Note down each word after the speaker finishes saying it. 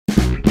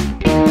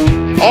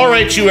All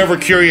right, you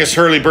ever-curious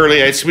Herle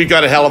Burlyites, we've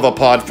got a hell of a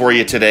pod for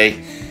you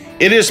today.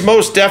 It is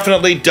most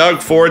definitely Doug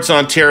Ford's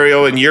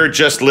Ontario, and you're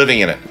just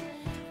living in it.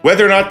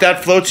 Whether or not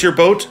that floats your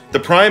boat, the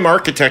prime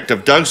architect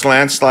of Doug's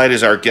landslide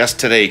is our guest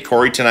today,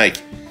 Kory Teneycke.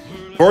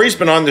 Kory's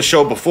been on the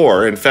show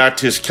before. In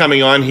fact, his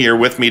coming on here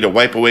with me to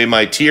wipe away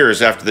my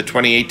tears after the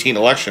 2018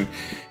 election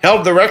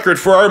held the record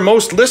for our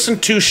most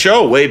listened to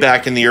show way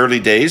back in the early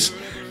days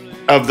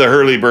of the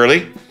Herle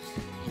Burly.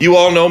 You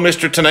all know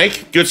Mr.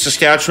 Teneycke, good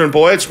Saskatchewan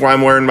boy. It's why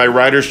I'm wearing my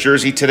Riders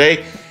jersey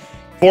today.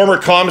 Former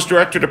comms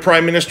director to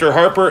Prime Minister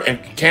Harper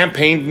and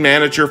campaign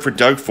manager for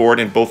Doug Ford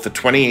in both the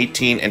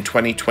 2018 and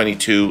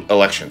 2022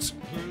 elections.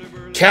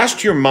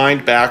 Cast your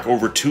mind back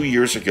over 2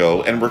 years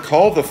ago and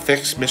recall the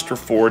fix Mr.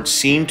 Ford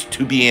seemed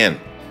to be in.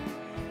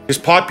 His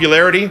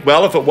popularity,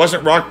 well, if it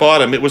wasn't rock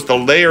bottom, it was the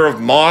layer of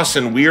moss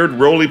and weird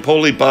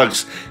roly-poly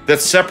bugs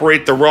that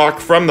separate the rock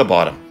from the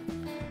bottom.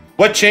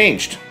 What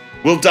changed?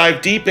 We'll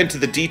dive deep into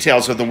the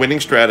details of the winning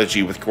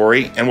strategy with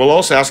Kory, and we'll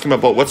also ask him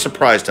about what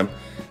surprised him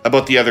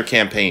about the other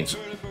campaigns.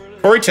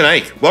 Kory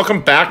Teneycke,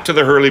 welcome back to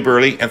the Herle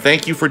Burly, and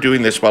thank you for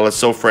doing this while it's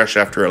so fresh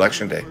after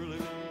Election Day.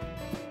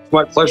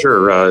 My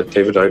pleasure,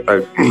 David.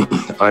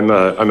 I'm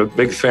a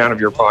big fan of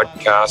your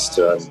podcast,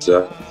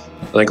 and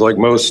I think, like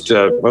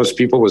most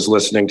people, was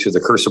listening to the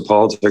Curse of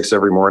Politics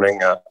every morning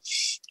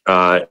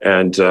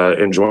and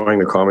enjoying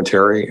the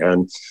commentary.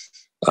 And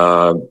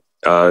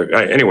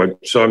anyway,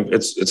 so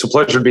it's a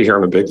pleasure to be here.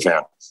 I'm a big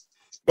fan.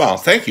 Well,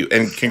 thank you,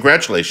 and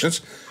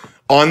congratulations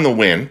on the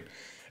win.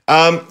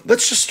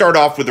 Let's just start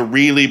off with a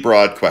really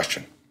broad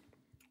question.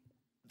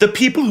 The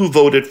people who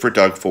voted for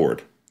Doug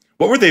Ford,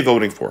 what were they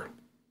voting for?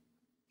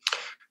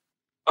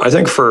 I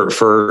think for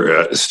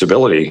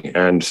stability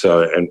and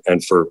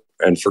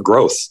for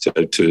growth,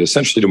 to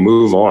essentially to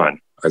move on.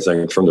 I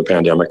think from the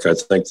pandemic, I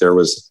think there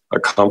was a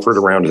comfort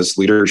around his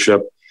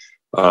leadership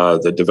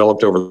that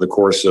developed over the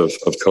course of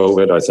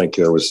COVID. I think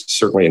there was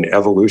certainly an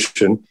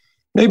evolution,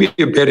 maybe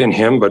a bit in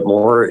him, but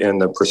more in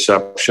the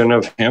perception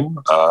of him.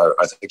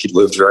 I think he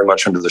lived very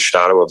much under the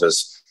shadow of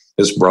his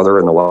brother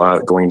in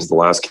going into the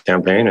last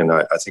campaign, and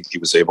I think he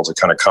was able to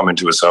kind of come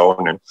into his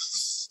own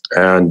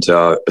and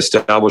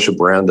establish a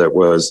brand that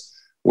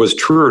was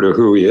truer to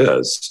who he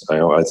is.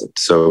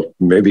 So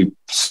maybe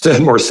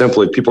said more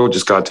simply, people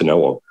just got to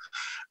know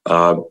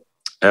him.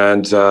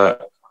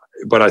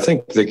 But I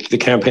think the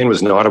campaign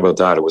was not about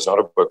that. It was not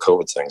about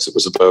COVID things. It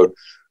was about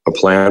a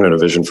plan and a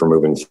vision for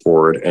moving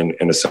forward and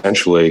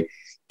essentially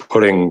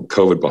putting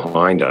COVID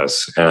behind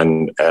us.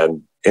 And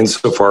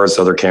insofar as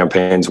other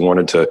campaigns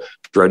wanted to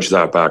dredge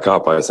that back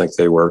up, I think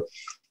they were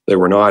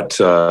not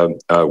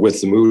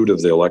with the mood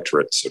of the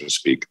electorate, so to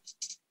speak.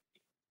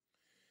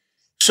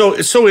 So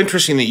it's so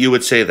interesting that you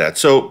would say that.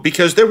 So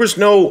because there was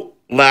no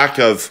lack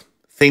of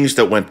things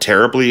that went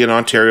terribly in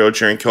Ontario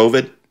during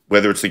COVID,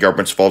 whether it's the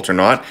government's fault or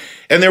not,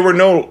 and there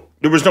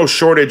was no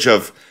shortage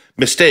of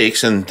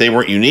mistakes, and they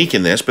weren't unique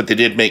in this, but they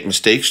did make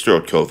mistakes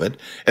throughout COVID.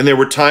 And there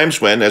were times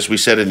when, as we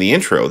said in the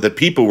intro, that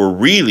people were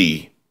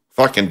really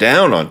fucking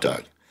down on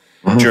Doug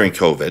during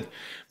COVID.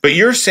 But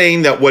you're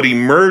saying that what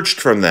emerged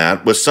from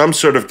that was some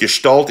sort of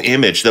gestalt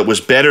image that was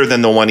better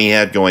than the one he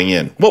had going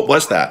in. What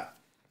was that?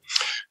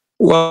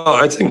 Well,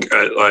 I think,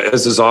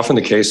 as is often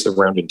the case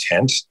around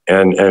intent,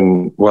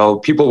 and while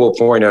people will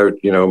point out,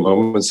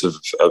 moments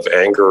of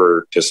anger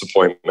or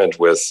disappointment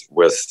with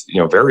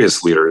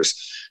various leaders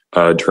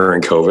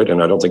during COVID,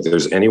 and I don't think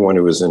there's anyone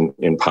who was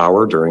in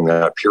power during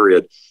that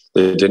period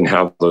that didn't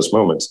have those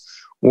moments.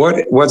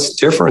 What's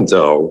different,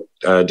 though,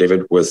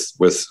 David, with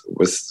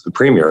the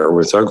Premier,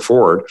 with Doug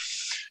Ford,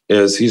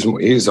 is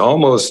he's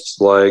almost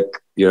like,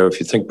 if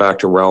you think back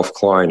to Ralph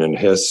Klein and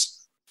his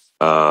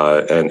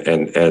and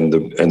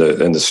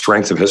the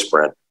strength of his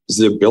brand, is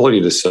the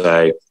ability to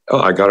say, "Oh,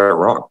 I got it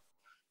wrong,"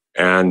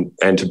 and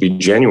to be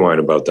genuine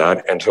about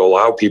that, and to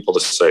allow people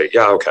to say,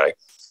 "Yeah, okay,"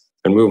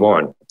 and move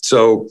on.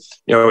 So,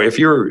 if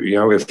you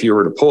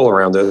were to poll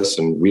around this,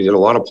 and we did a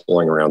lot of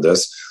polling around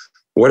this,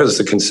 what is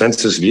the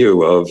consensus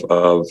view of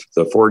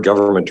the Ford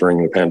government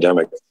during the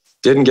pandemic?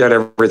 Didn't get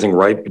everything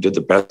right, but did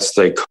the best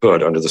they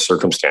could under the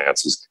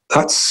circumstances.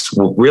 That's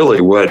really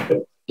what,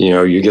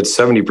 you get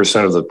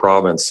 70% of the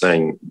province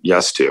saying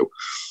yes to.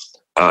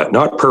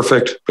 Not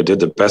perfect, but did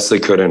the best they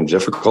could in a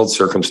difficult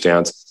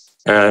circumstance.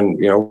 And,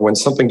 when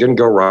something didn't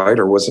go right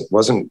or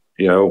wasn't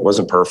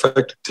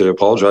perfect, to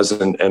apologize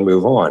and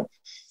move on.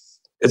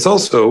 It's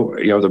also,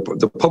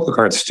 the public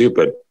aren't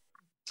stupid.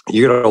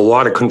 You get a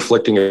lot of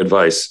conflicting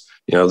advice.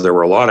 There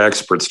were a lot of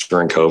experts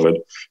during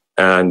COVID,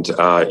 and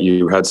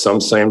you had some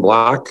saying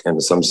black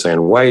and some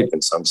saying white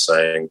and some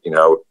saying,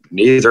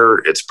 neither,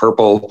 it's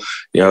purple.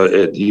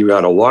 You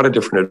had a lot of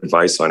different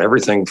advice on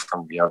everything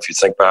from, if you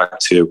think back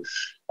to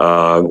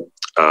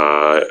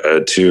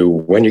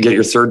when you get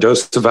your third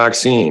dose of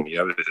vaccine,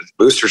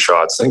 booster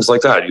shots, things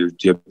like that. You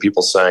have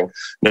people saying,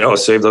 no,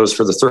 save those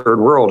for the third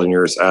world. And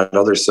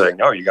others saying,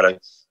 no, you gotta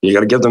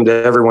give them to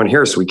everyone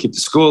here so we keep the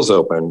schools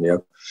open.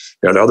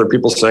 You had other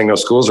people saying, no,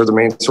 schools are the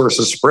main source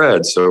of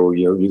spread. So,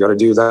 you got to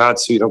do that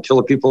so you don't kill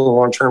the people in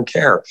long-term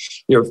care.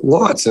 You have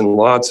lots and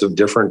lots of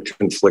different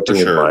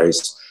conflicting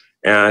advice.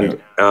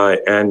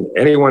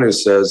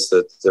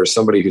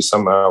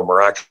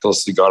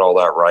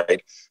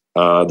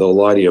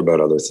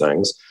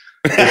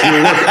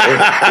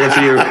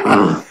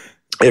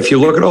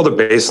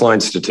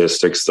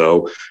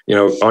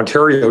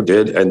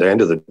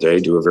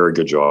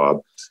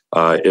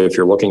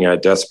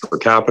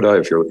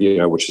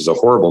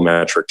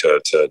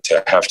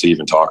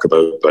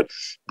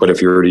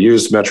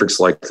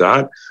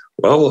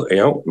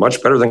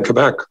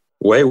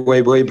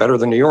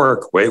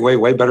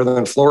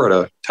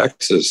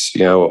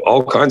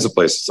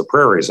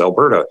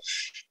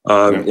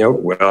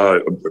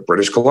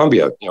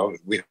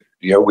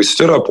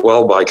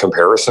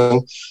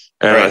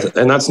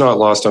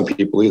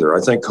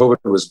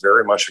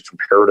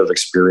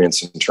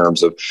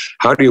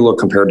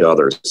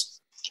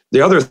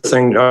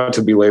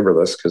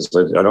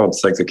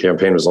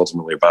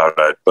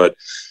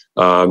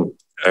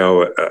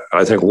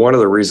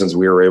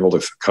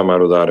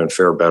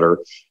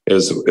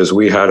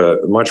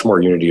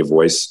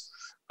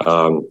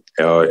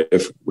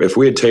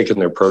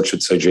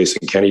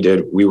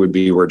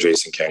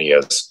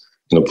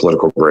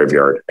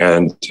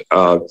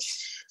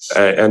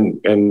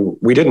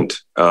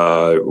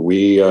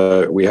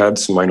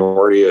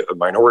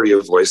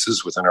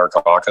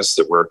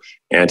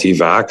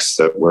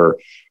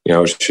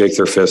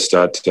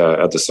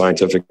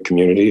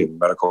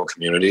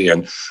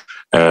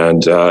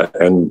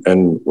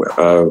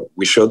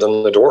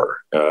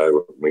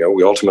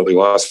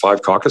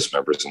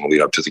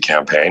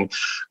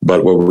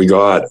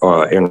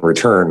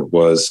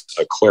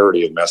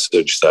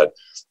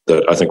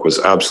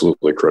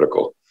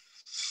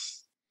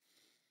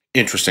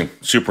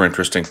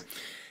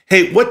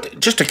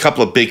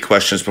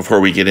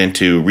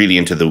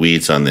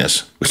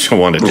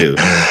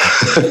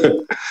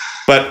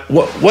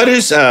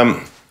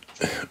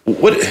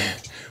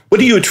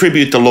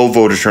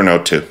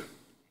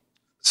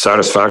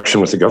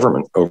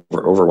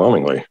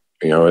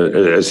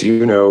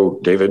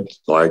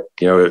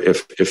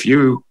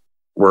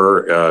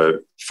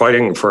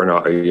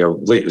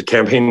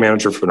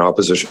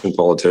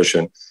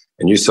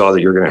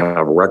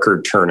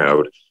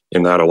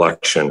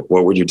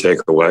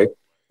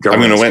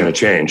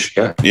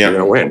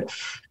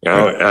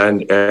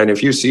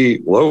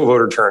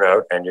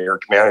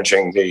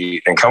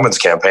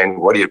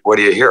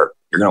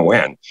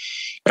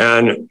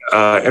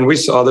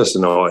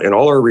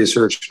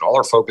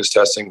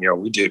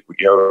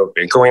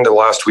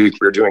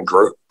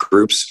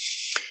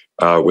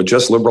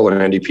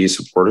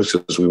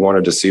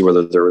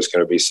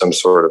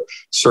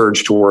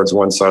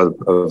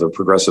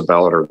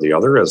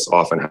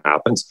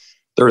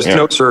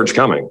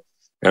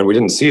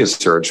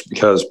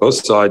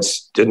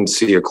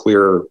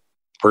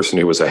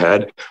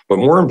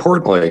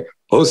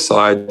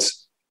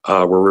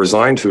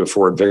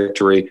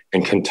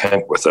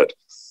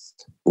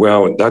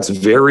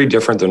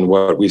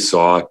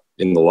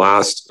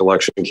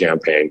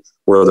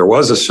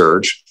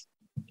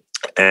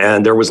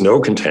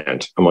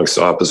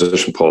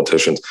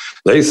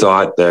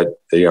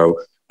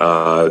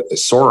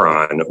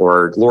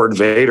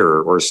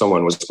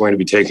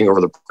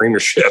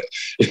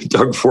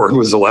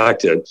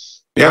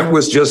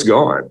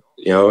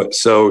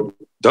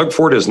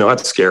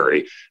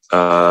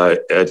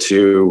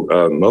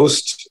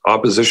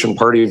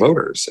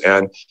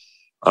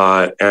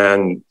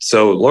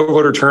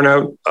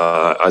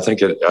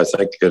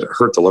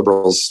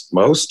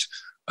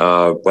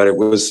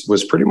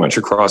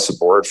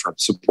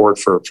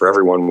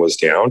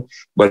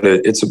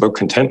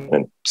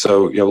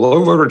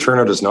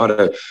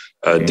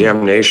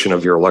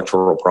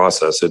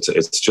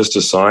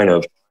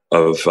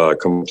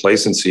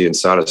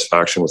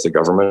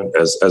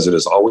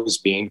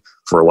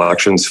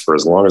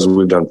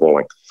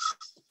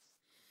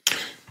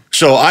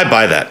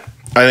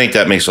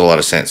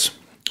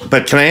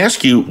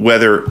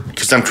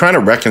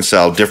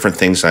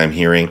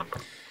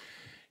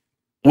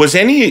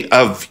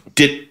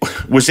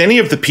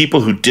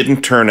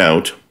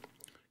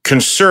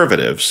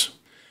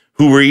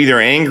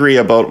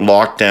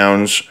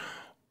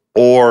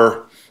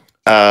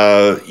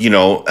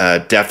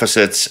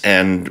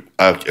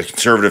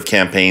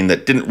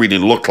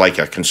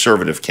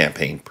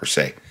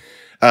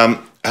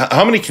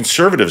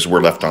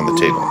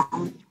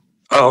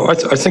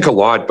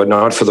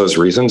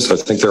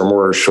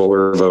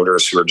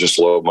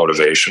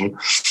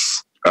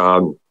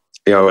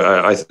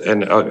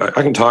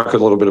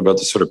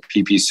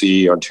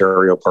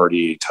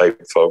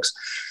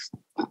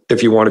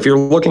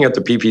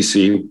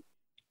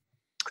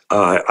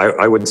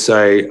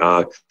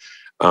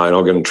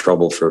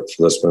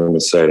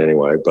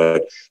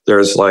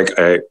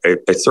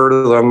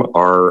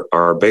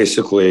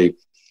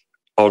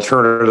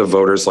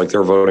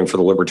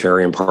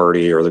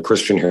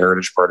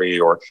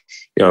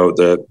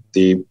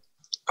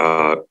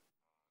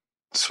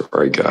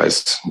 Sorry,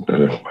 guys.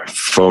 My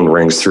phone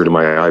rings through to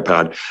my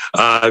iPad.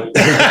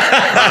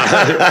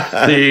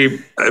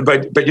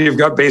 But you've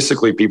got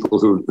basically people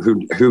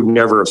who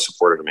never have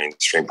supported a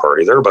mainstream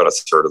party. They're about a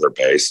third of their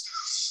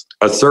base.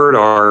 A third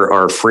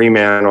are free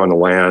man on the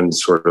land,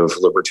 sort of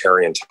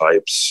libertarian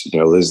types.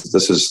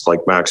 This is like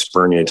Max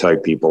Bernier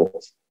type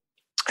people.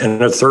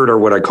 And a third are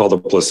what I call the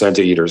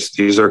placenta eaters.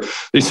 These are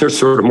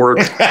sort of more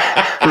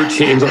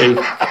routinely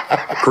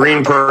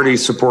Green Party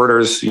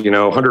supporters.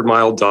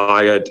 100-mile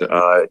diet.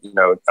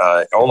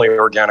 Only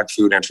organic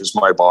food enters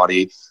my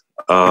body.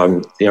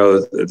 Maybe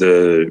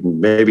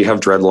have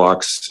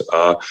dreadlocks.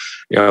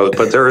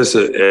 But there is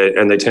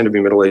and they tend to be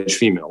middle-aged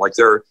female. Like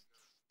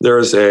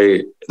there's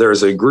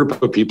a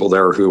group of people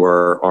there who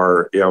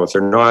are if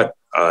they're not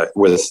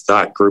with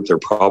that group, they're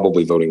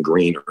probably voting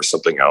Green or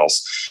something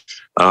else.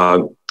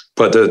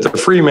 But the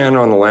free man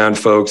on the land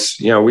folks,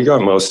 we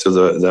got most of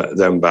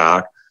them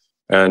back.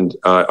 And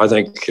I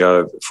think,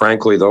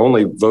 frankly, the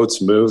only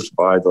votes moved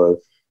by the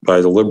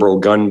liberal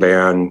gun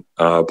ban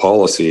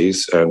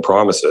policies and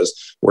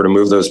promises were to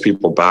move those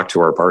people back to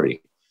our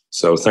party.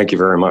 So thank you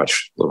very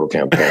much, Liberal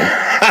campaign.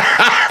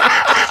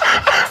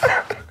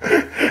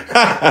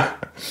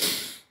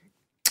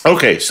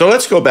 Okay, so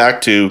let's go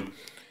back to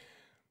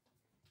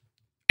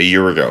a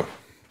year ago.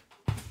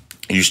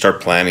 You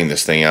start planning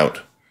this thing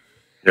out.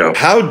 Yeah.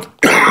 How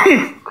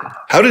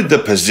did the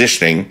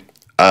positioning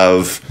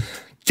of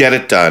Get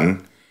It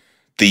Done,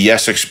 the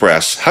Yes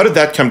Express, how did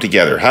that come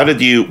together?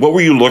 What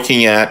were you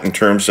looking at in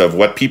terms of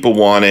what people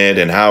wanted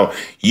and how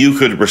you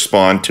could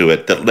respond to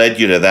it that led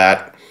you to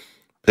that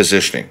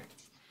positioning?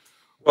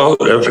 Well,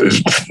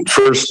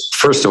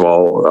 first of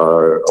all,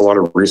 a lot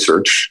of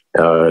research,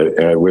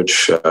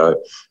 which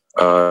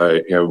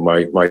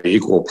my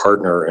equal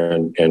partner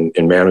in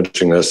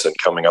managing this and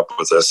coming up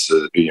with this,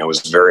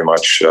 was very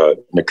much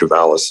Nick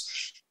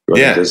Cavalis, who I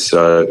think is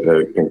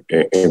an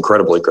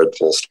incredibly good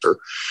pollster.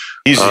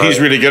 He's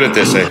really good at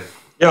this, eh?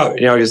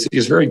 Yeah,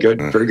 he's very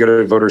good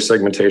at voter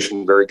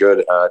segmentation, very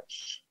good at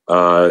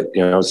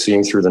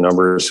seeing through the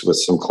numbers with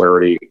some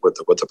clarity what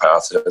the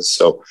path is.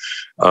 So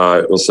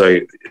we'll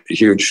say a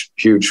huge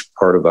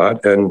part of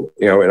that. And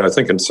and I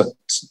think in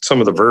some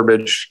of the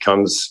verbiage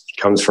comes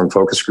from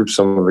focus groups.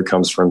 Some of it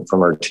comes from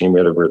our team. We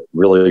had a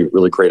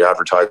really great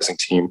advertising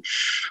team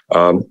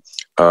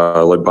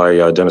led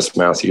by Dennis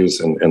Matthews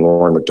and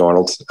Lauren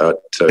McDonald.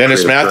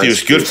 Dennis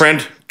Matthews, good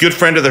friend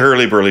of the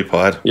Herle Burly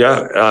pod.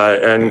 Yeah,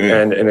 and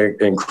an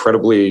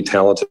incredibly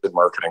talented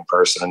marketing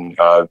person.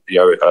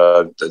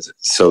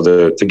 So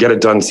the Get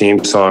It Done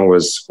theme song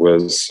was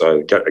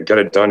Get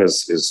It Done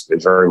is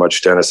very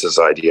much Dennis's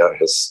idea,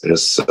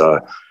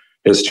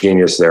 his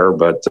genius there.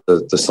 But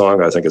the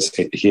song, I think, is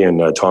he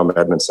and Tom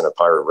Edmondson at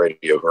Pirate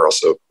Radio, who are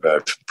also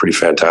pretty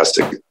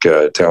fantastic,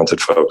 talented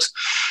folks.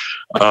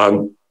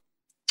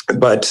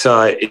 But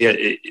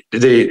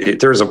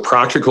there's a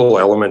practical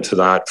element to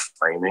that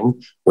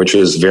framing, which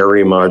is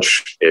very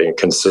much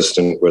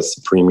consistent with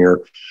the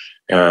Premier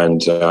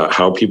and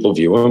how people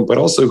view him, but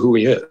also who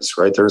he is,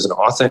 right? There's an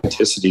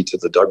authenticity to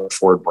the Doug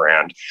Ford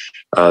brand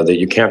that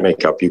you can't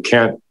make up. You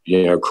can't,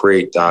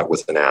 create that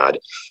with an ad.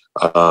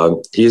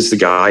 He's the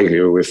guy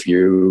who, if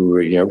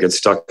you get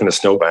stuck in a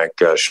snowbank,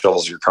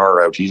 shovels your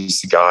car out. He's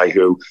the guy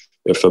who,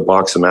 if a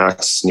box of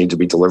Macs need to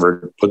be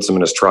delivered, puts them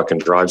in his truck and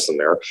drives them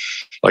there.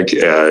 Like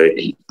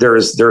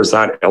there's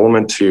that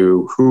element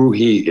to who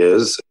he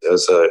is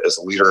as a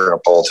leader and a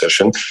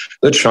politician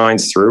that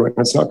shines through, and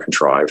it's not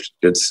contrived.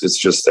 It's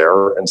just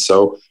there. And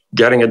so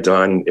getting it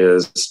done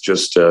is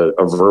just a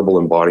verbal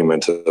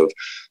embodiment of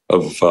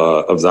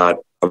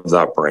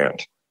that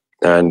brand,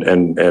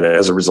 and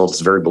as a result, it's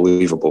very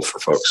believable for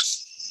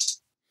folks.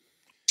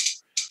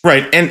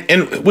 Right.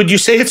 And would you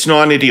say it's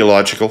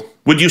non-ideological?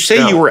 Would you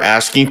say you were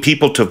asking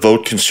people to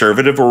vote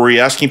Conservative, or were you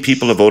asking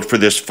people to vote for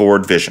this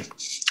Ford vision?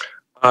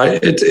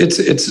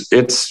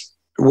 It's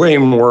way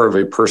more of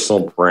a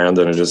personal brand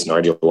than it is an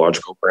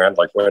ideological brand.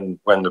 Like when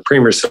the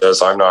Premier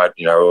says, I'm not,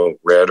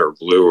 red or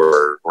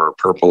blue or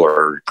purple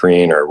or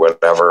green or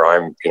whatever,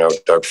 I'm,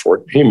 Doug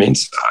Ford, he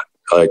means that.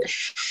 Like,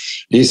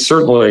 he's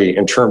certainly,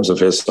 in terms of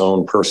his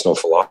own personal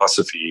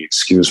philosophy,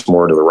 skews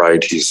more to the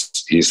right.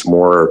 He's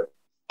more,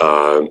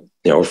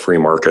 free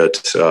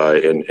market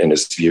in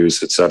his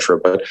views, etc.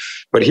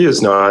 But he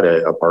is not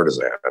a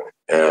partisan,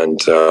 and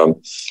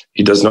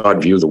he does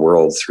not view the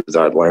world through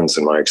that lens.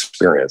 In my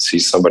experience,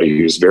 he's somebody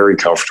who's very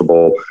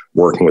comfortable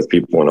working with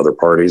people in other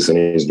parties, and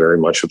he's very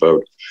much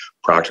about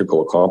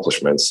practical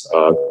accomplishments,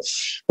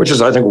 which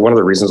is, I think, one of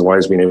the reasons why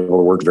he's been able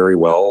to work very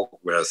well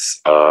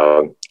with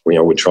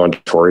John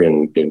Tory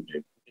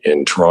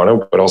in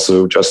Toronto, but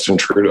also Justin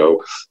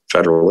Trudeau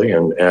federally,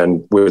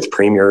 and with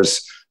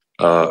premiers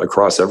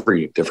across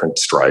every different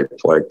stripe.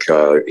 Like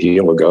he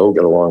and Legault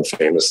get along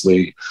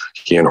famously.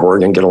 He and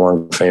Horgan get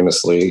along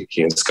famously.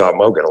 He and Scott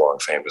Moe get along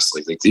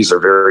famously. Like, these are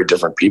very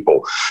different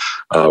people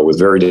with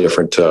very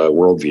different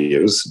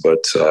worldviews.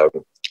 But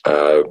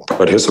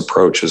his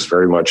approach is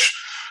very much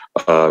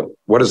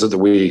what is it that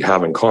we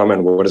have in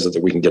common? What is it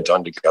that we can get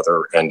done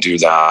together and do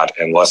that,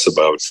 and less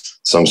about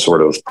some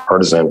sort of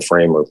partisan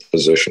frame or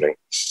positioning.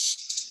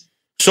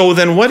 So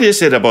then what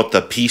is it about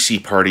the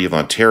PC Party of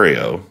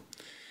Ontario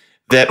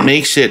that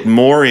makes it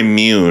more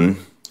immune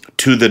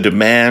to the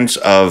demands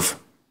of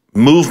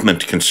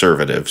movement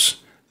conservatives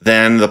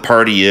than the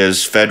party is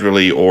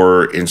federally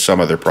or in some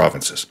other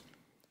provinces?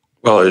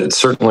 Well, it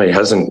certainly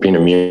hasn't been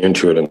immune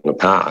to it in the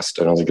past.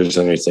 I don't think there's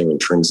anything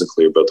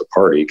intrinsically about the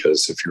party,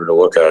 because if you were to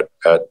look at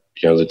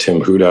the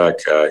Tim Hudak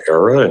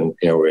era,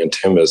 and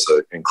Tim is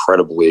an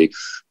incredibly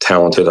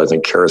talented, I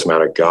think,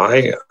 charismatic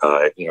guy,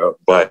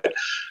 but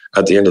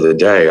at the end of the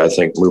day, I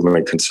think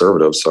movement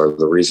conservatives are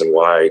the reason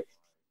why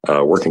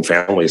Working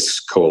Families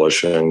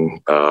Coalition,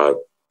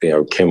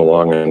 came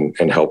along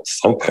and helped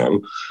thump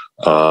him.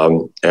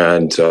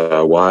 And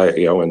why,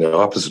 in the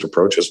opposite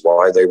approach is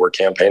why they were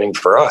campaigning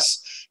for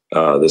us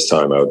this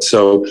time out.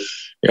 So,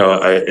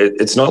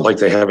 it's not like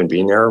they haven't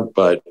been there,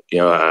 but,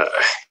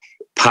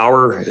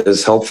 power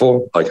is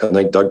helpful. Like, I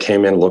think Doug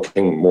came in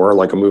looking more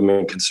like a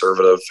movement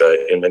conservative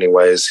in many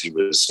ways. He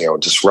was,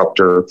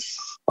 disruptor,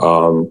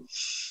 and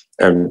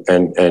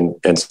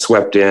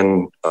swept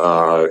in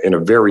a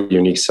very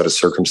unique set of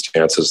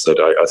circumstances that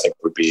I think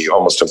would be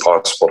almost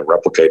impossible to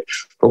replicate.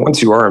 But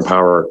once you are in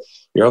power,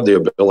 you have the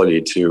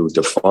ability to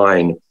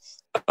define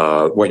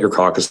what your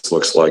caucus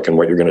looks like and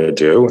what you're going to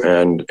do.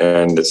 And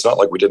it's not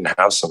like we didn't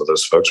have some of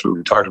those folks.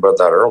 We talked about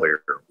that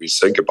earlier. We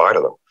said goodbye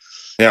to them.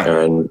 Yeah.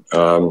 And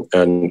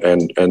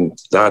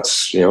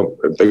that's,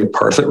 a big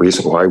part of the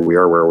reason why we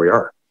are where we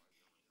are.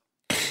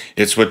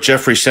 It's what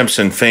Jeffrey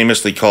Simpson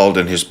famously called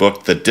in his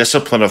book, the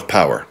discipline of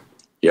power.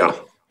 Yeah.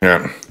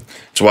 Yeah.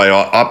 It's why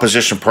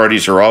opposition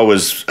parties are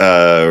always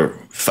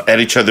at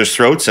each other's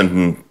throats,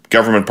 and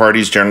government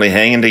parties generally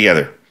hanging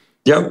together.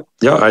 Yeah,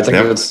 I think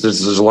there's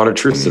a lot of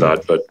truth to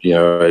that, but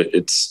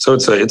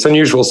it's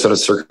unusual set of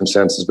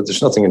circumstances, but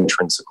there's nothing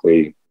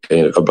intrinsically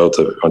about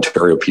the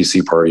Ontario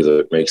PC Party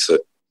that makes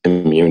it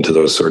immune to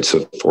those sorts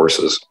of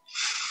forces.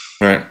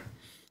 Right.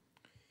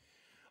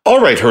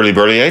 All right, Herle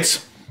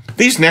Burlyites.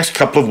 These next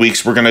couple of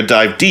weeks, we're going to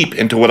dive deep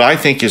into what I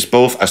think is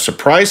both a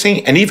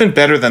surprising and, even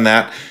better than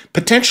that,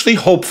 potentially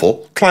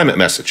hopeful climate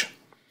message.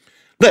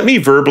 Let me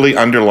verbally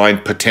underline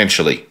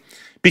potentially,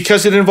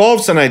 because it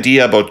involves an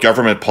idea about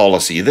government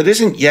policy that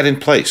isn't yet in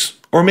place,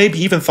 or maybe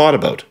even thought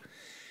about.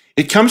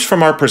 It comes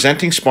from our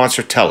presenting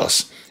sponsor,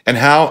 TELUS, and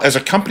how, as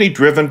a company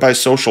driven by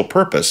social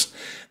purpose,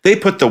 they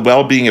put the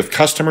well-being of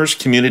customers,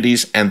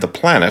 communities, and the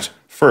planet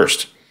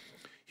first.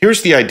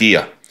 Here's the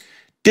idea.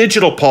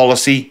 Digital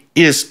policy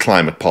is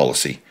climate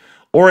policy,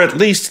 or at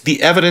least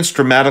the evidence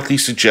dramatically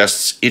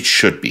suggests it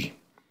should be.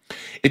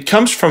 It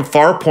comes from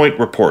Farpoint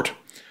Report.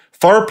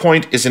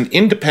 Farpoint is an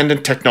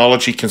independent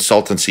technology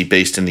consultancy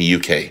based in the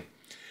UK.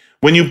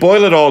 When you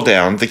boil it all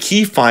down, the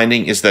key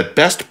finding is that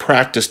best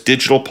practice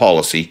digital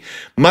policy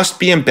must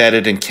be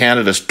embedded in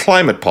Canada's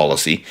climate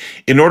policy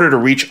in order to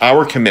reach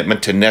our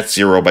commitment to net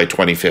zero by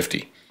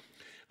 2050.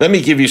 Let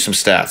me give you some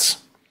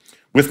stats.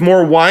 With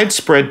more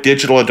widespread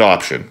digital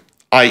adoption,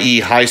 i.e.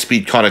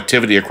 high-speed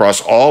connectivity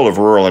across all of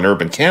rural and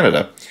urban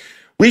Canada,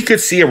 we could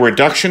see a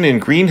reduction in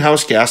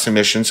greenhouse gas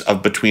emissions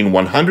of between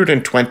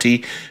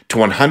 120 to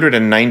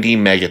 190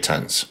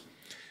 megatons.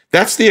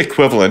 That's the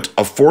equivalent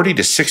of 40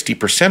 to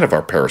 60% of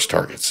our Paris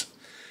targets.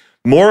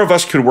 More of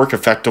us could work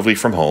effectively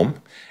from home,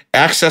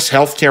 access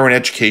healthcare and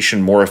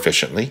education more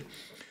efficiently.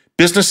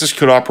 Businesses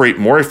could operate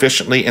more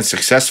efficiently and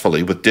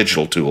successfully with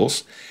digital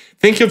tools.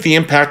 Think of the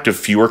impact of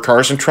fewer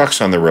cars and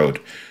trucks on the road,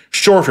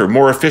 shorter,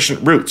 more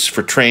efficient routes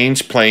for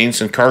trains,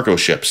 planes, and cargo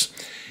ships.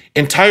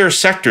 Entire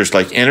sectors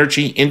like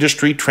energy,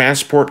 industry,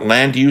 transport,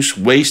 land use,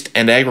 waste,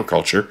 and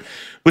agriculture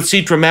would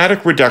see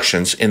dramatic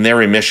reductions in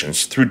their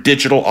emissions through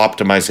digital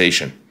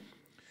optimization.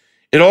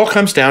 It all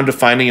comes down to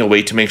finding a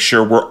way to make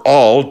sure we're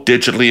all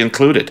digitally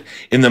included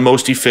in the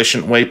most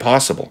efficient way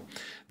possible.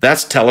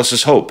 That's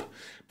TELUS's hope.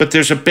 But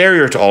there's a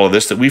barrier to all of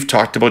this that we've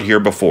talked about here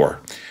before.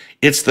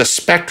 It's the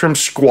spectrum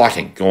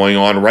squatting going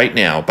on right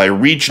now by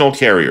regional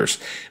carriers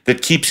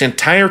that keeps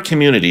entire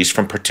communities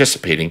from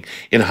participating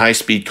in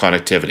high-speed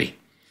connectivity.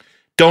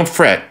 Don't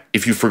fret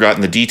if you've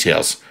forgotten the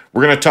details.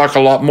 We're going to talk a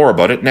lot more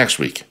about it next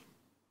week.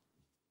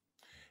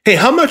 Hey,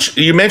 how much,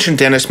 you mentioned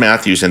Dennis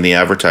Matthews and the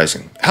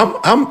advertising.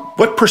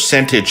 What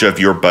percentage of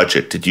your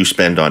budget did you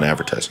spend on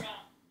advertising?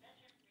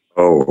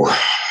 Oh,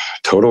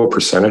 total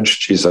percentage?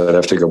 Geez, I'd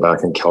have to go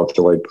back and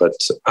calculate, but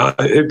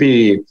it'd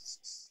be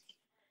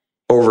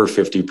over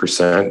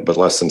 50%, but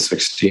less than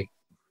 60.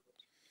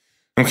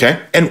 Okay.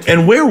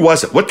 And where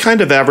was it? What kind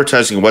of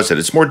advertising was it?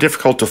 It's more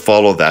difficult to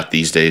follow that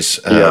these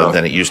days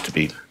than it used to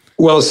be.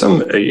 Well,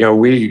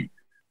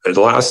 the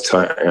last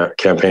time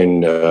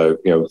campaign,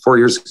 4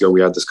 years ago,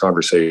 we had this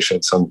conversation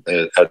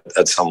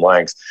at some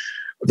length,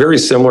 very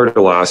similar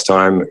to last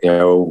time.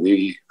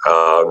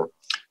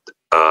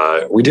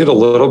 We did a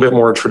little bit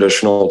more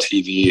traditional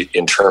TV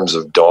in terms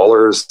of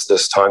dollars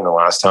this time than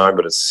last time,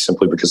 but it's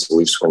simply because the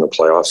Leafs were in the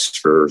playoffs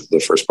for the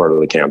first part of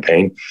the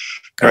campaign.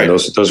 Right. And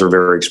those are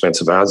very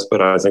expensive ads,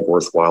 but I think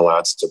worthwhile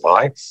ads to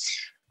buy.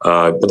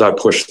 but that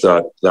pushed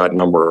that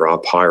number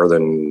up higher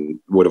than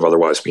would have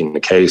otherwise been the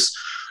case.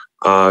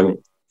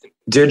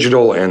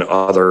 Digital and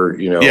other,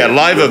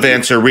 live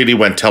events are really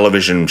when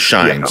television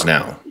shines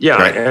now. Yeah,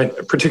 right?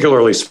 And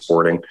particularly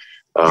sporting.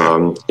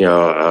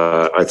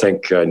 I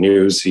think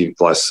news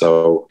less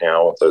so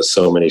now. There's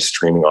so many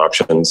streaming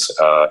options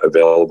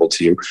available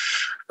to you,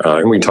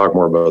 and we can talk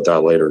more about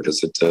that later because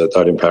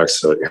that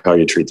impacts how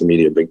you treat the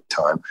media big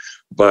time.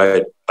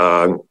 But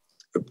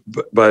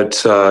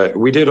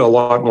we did a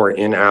lot more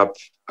in-app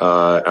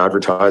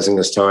advertising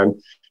this time.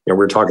 We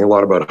were talking a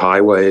lot about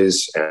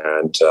highways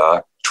and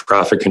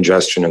traffic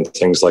congestion and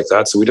things like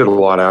that. So we did a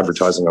lot of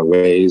advertising on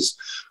Waze.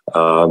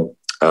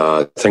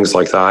 Things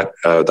like that.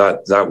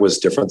 That was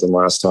different than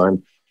last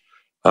time.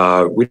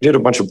 We did a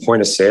bunch of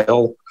point of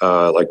sale.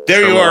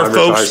 There you are,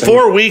 folks.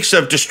 4 weeks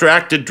of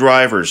distracted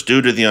drivers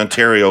due to the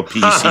Ontario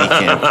PC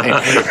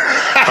campaign.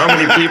 How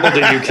many people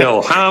did you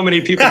kill? How many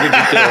people did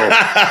you kill?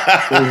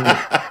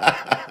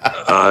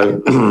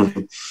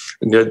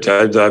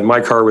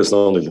 My car was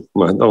the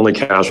only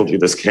casualty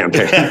of this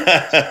campaign,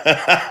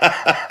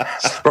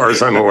 as far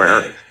as I'm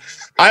aware.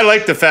 I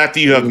like the fact that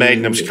you have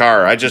Magnum's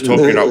car. I just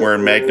hope you're not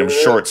wearing Magnum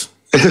shorts.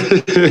 No,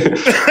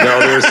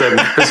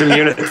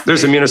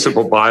 there's a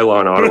municipal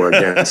bylaw in Ottawa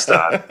against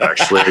that,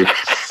 actually,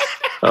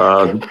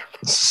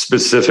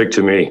 specific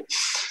to me.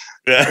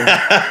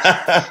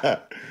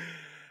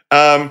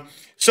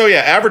 So yeah,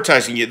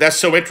 advertising. That's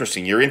so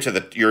interesting. You're into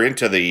the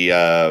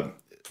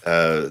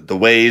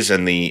ways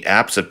and the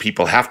apps that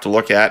people have to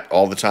look at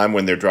all the time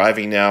when they're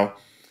driving now,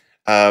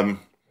 and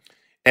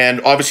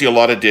obviously a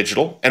lot of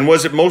digital. And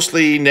was it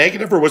mostly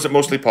negative or was it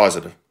mostly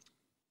positive?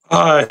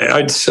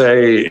 I'd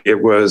say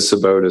it was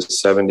about a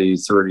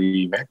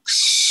 70-30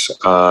 mix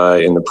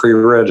in the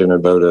pre-read and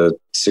about a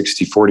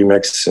 60-40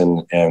 mix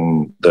in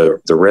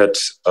the writ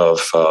of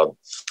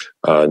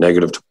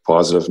negative to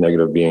positive,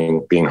 negative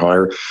being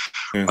higher.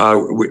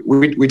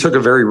 We took a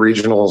very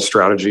regional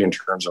strategy in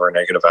terms of our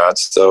negative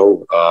ads,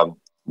 though.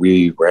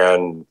 We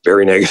ran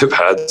very negative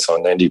ads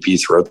on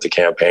NDP throughout the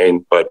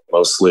campaign, but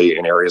mostly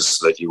in areas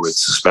that you would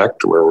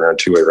suspect where we're in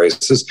two-way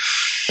races.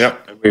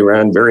 Yep. And we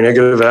ran very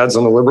negative ads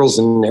on the Liberals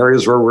in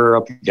areas where we're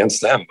up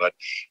against them, but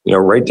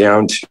right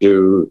down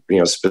to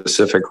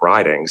specific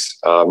ridings.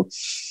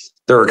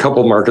 There are a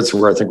couple of markets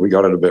where I think we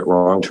got it a bit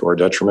wrong to our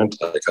detriment.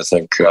 I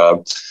think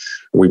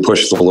we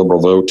pushed the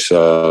Liberal vote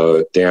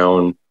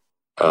down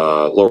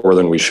lower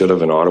than we should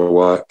have in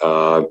Ottawa.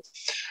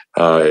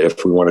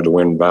 If we wanted to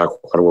win back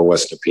Ottawa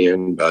West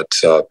Nepean, but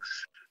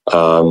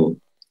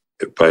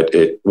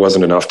it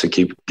wasn't enough to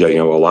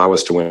allow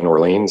us to win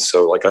Orleans.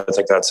 So I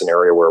think that's an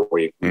area where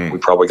we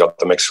probably got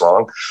the mix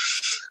wrong.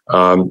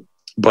 I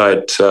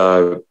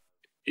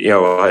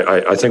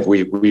think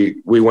we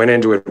went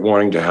into it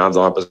wanting to have the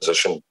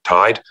opposition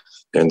tied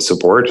in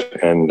support,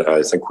 and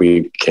I think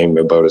we came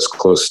about as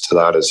close to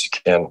that as you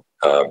can.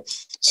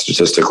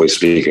 Statistically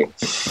speaking,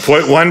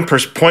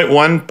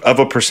 0.1 of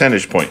a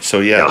percentage point.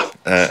 So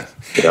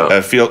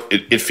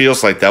it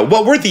feels like that.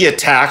 What were the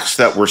attacks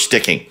that were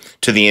sticking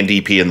to the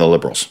NDP and the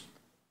Liberals?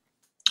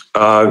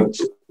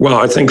 Well,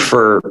 I think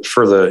for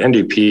the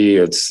NDP,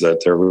 it's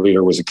that their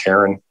leader was a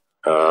Karen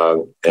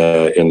in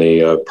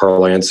the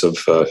parlance of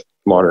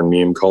modern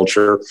meme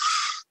culture,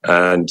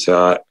 and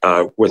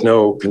with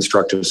no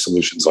constructive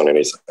solutions on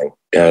anything.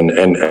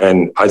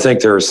 And I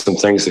think there are some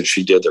things that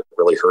she did that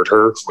really hurt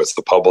her with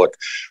the public.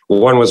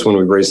 One was when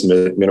we raised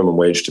the minimum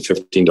wage to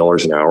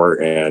 $15 an hour,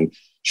 and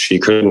she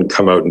couldn't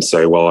come out and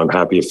say, well, I'm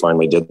happy you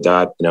finally did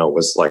that. It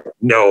was like,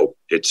 no,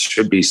 it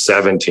should be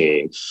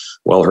 17.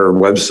 Well, her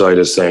website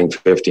is saying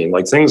 15.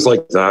 Things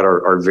like that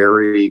are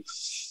very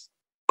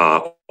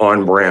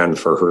on brand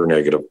for her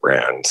negative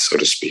brand, so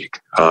to speak.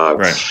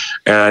 Right.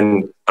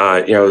 And,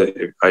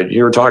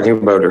 you were talking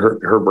about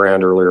her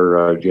brand earlier,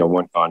 on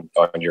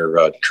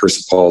your Curse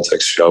of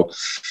Politics show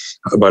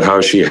about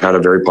how she had a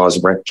very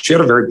positive brand. She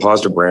had a very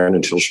positive brand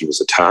until she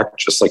was attacked,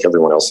 just like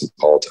everyone else in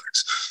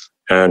politics.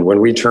 And when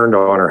we turned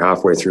on her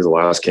halfway through the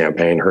last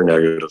campaign, her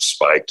negative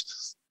spiked.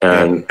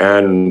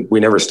 And we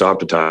never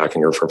stopped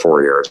attacking her for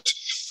 4 years.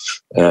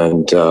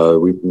 And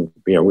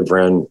we've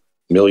ran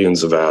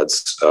millions of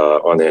ads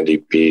on the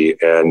NDP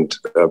and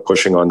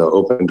pushing on the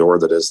open door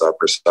that is that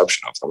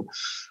perception of them.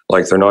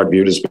 They're not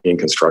viewed as being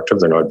constructive.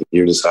 They're not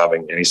viewed as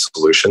having any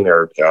solution.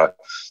 They're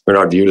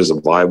not viewed as a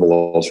viable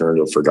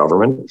alternative for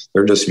government.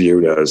 They're just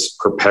viewed as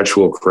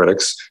perpetual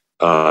critics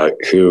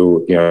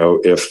who,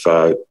 if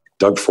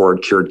Doug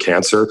Ford cured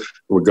cancer,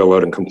 would go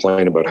out and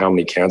complain about how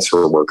many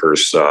cancer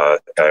workers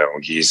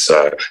he's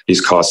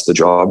cost the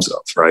jobs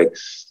of. Right?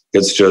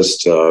 It's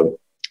just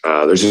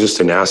there's just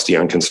a nasty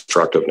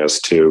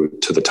unconstructiveness to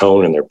the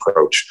tone and the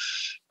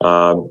approach,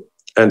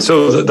 and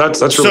so that's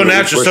so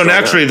naturally. So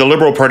naturally, the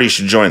Liberal Party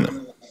should join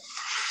them.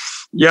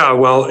 Yeah,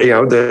 well,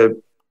 the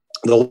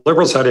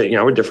Liberals had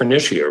a different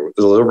issue.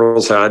 The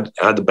Liberals had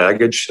the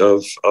baggage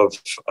of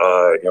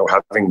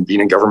having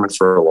been in government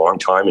for a long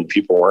time, and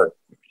people weren't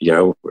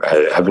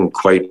haven't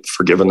quite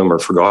forgiven them or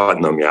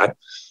forgotten them yet.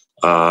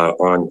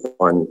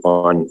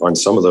 on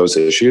some of those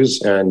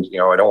issues. And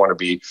I don't want to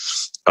be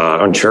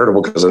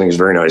uncharitable, because I think he's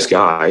a very nice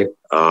guy.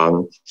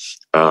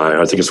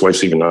 I think his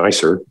wife's even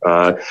nicer.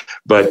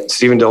 But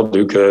Stephen Del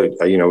Duca,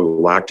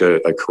 lacked a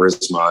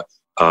charisma,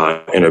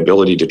 an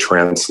ability to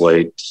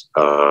translate,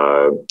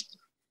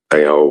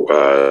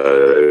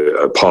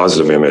 a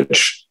positive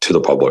image to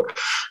the public.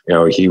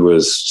 He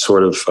was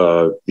sort of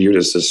viewed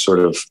as this sort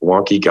of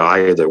wonky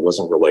guy that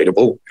wasn't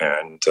relatable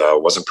and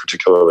wasn't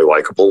particularly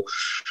likable.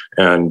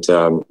 And,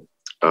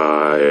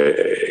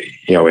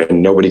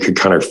 and nobody could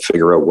kind of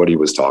figure out what he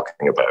was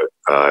talking about.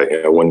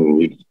 When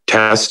you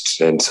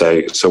test and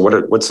say, so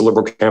what's the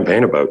Liberal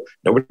campaign about?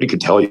 Nobody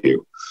could tell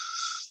you.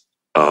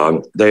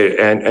 And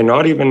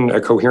not even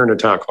a coherent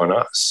attack on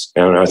us.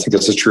 And I think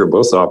this is true of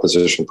both the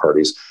opposition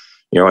parties.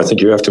 I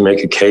think you have to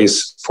make a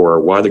case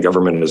for why the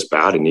government is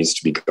bad and needs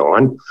to be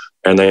gone.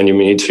 And then you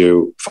need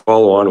to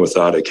follow on with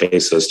that, a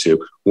case as to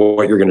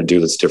what you're going to do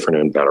that's different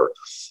and better.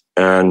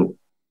 And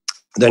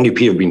the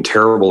NDP have been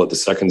terrible at the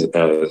second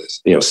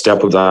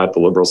step of that. The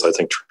Liberals, I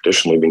think,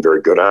 traditionally been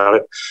very good at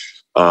it.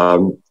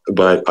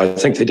 But I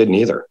think they did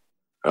neither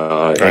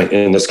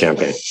in this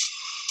campaign.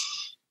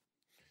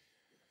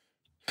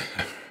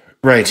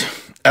 Right.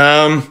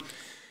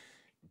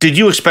 Did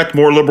you expect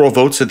more Liberal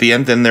votes at the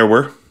end than there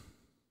were?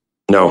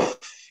 No,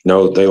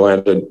 they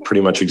landed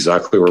pretty much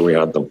exactly where we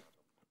had them.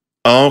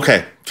 Oh,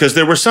 okay. Because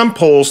there were some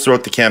polls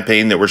throughout the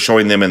campaign that were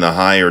showing them in the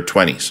higher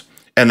 20s.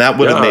 And that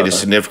would have made a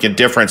significant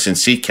difference in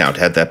seat count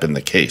had that been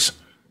the case,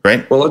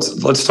 right? Well,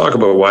 let's talk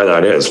about why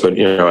that is. But,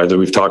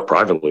 we've talked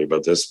privately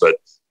about this, but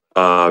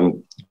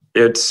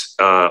it's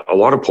a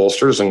lot of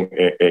pollsters, and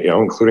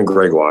including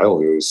Greg Lyle,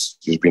 who's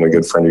been a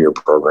good friend of your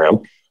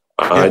program,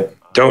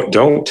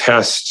 don't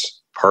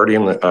test party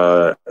and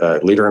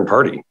leader and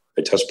party.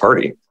 They test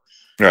party.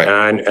 Right.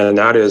 And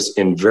that is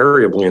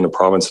invariably in the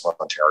province of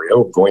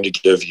Ontario going to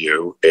give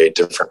you a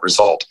different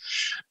result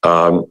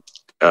than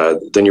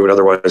you would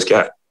otherwise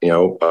get.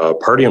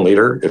 Party and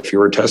leader, if you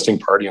were testing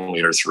party and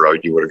leader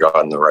throughout, you would have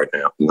gotten the right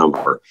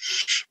number.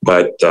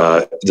 But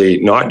the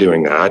not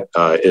doing that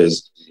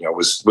was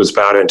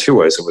bad in two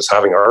ways. It was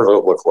having our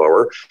vote look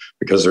lower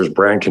because there's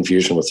brand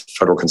confusion with the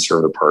federal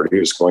Conservative Party,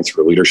 who's going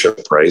through a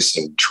leadership race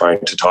and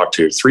trying to talk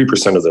to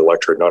 3% of the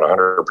electorate, not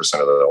 100%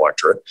 of the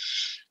electorate.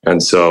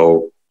 And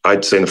so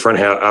I'd say in the front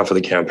half of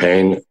the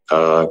campaign,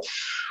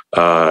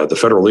 the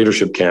federal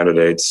leadership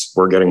candidates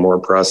were getting more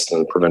press than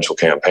the provincial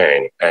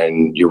campaign.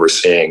 And you were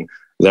seeing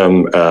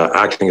them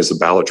acting as a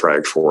ballot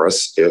drag for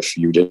us if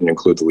you didn't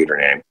include the leader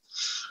name.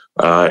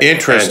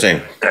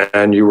 Interesting.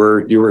 And you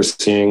were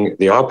seeing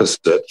the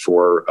opposite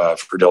for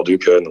Del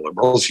Duca and the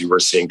Liberals. You were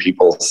seeing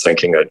people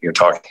thinking that you're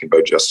talking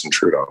about Justin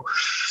Trudeau.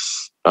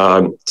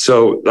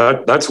 So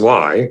that's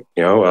why,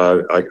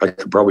 I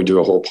could probably do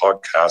a whole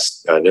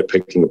podcast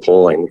nitpicking the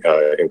polling,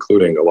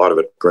 including a lot of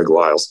it, Greg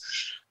Lyles,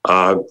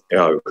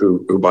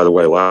 who, by the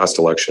way, last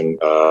election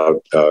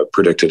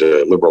predicted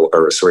an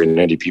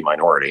NDP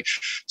minority.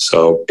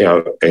 So,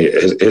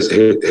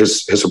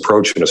 his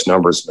approach and his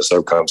numbers and his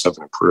outcomes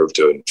haven't improved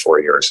in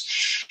 4 years.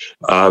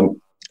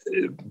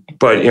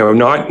 But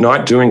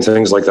not doing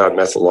things like that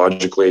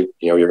methodologically,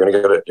 you're going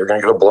to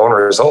get a blown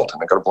result, and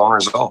they got a blown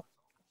result.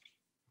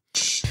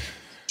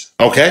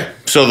 Okay,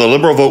 so the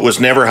Liberal vote was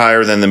never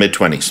higher than the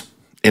mid-20s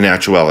in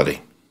actuality.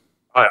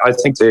 I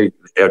think they,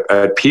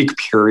 at peak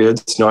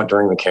periods, not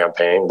during the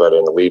campaign, but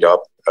in the lead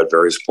up at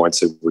various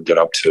points, it would get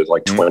up to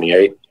like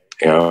 28,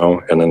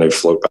 and then they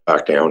float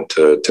back down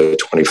to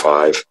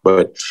 25,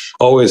 but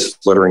always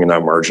flittering in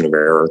that margin of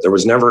error. There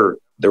was never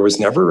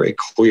a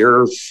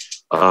clear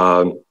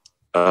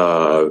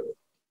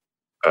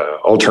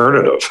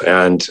alternative.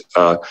 And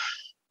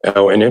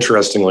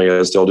interestingly,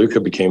 as Del Duca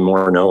became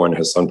more known,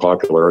 his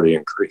unpopularity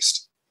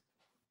increased.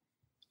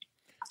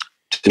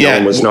 To know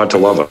him was not to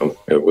love him.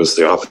 It was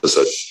the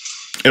opposite.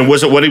 And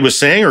was it what he was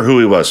saying or who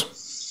he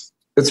was?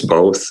 It's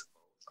both.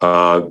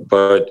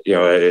 But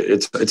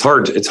it's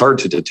hard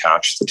to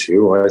detach the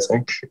two, I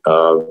think.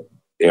 But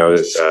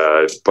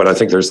I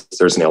think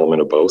there's an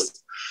element of both.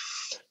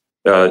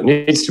 It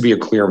needs to be a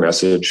clear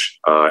message.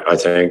 I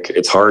think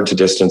it's hard to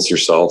distance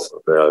yourself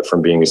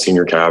from being a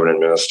senior cabinet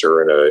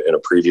minister in a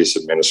previous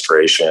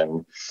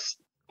administration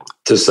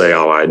to say,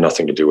 "Oh, I had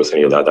nothing to do with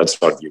any of that." That's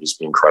not viewed as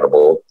being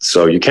credible.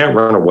 So you can't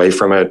run away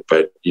from it,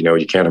 but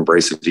you can't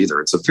embrace it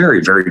either. It's a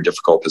very, very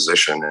difficult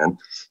position, and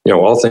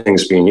all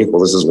things being equal,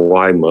 this is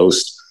why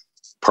most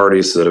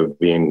parties that have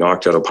been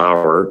knocked out of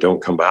power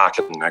don't come back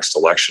in the next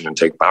election and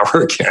take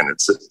power again.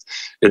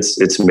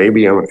 It's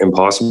maybe an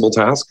impossible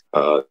task.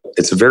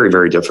 It's very,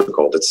 very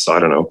difficult. I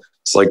don't know.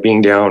 It's like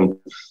being down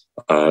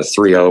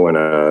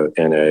 3-0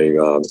 in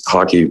a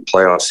hockey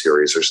playoff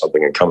series or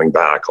something and coming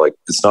back. Like,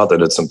 it's not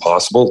that it's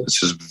impossible. It's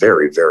just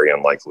very, very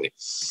unlikely.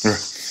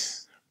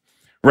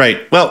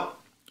 Right. Well,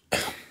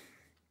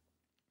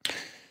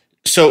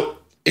 so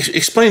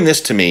explain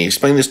this to me.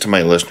 Explain this to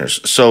my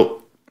listeners. So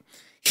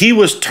he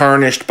was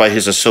tarnished by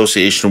his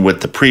association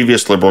with the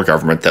previous Liberal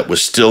government that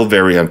was still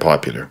very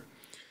unpopular.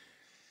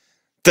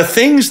 The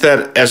things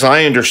that, as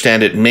I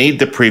understand it, made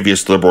the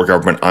previous Liberal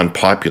government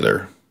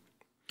unpopular,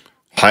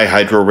 high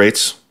hydro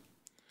rates,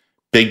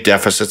 big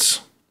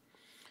deficits,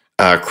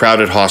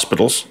 crowded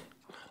hospitals,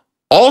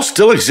 all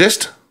still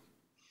exist.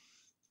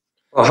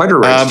 Well, hydro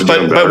rates,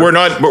 but we're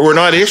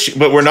not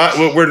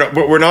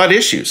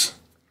issues,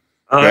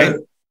 right?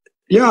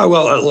 Yeah,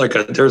 well,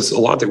 there's a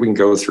lot that we can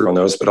go through on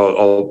those, but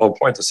I'll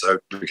point this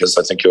out because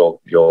I think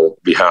you'll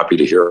be happy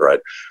to hear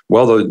it.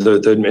 Well,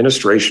 the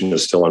administration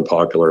is still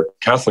unpopular.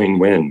 Kathleen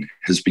Wynne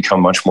has become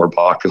much more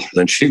popular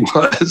than she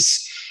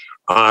was,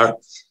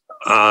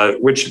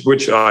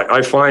 which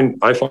I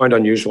find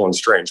unusual and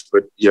strange.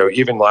 But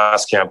even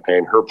last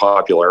campaign, her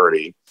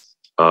popularity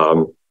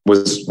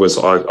was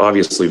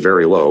obviously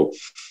very low.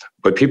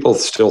 But people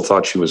still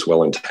thought she was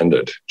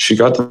well-intended. She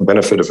got the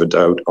benefit of a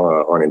doubt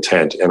on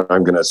intent, and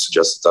I'm going to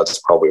suggest that that's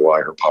probably why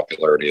her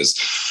popularity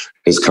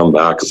has come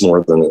back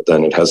more than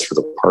it has for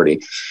the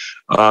party.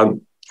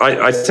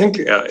 I think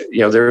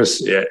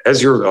there's,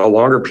 as you're a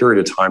longer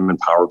period of time in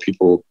power,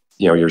 people,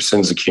 your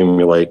sins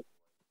accumulate,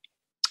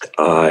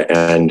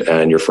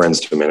 and your friends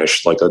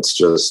diminish. That's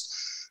just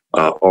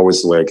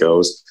always the way it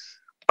goes.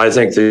 I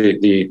think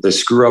the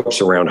screw ups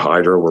around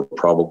hydro were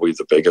probably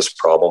the biggest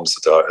problems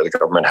that the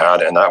government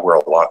had, and that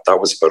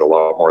was about a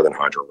lot more than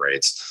hydro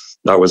rates.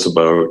 That was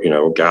about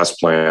gas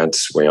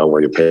plants,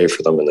 where you pay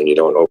for them and then you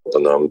don't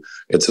open them.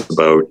 It's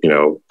about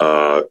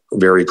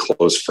very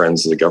close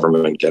friends of the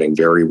government getting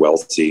very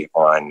wealthy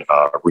on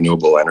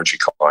renewable energy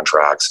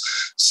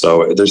contracts.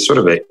 So there's sort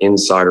of an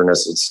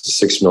insiderness.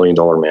 It's a $6 million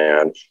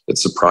man.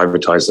 It's the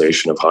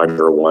privatization of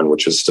Hydro One,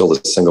 which is still the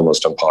single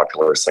most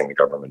unpopular thing the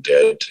government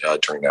did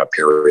during that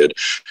period,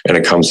 and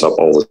it comes up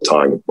all the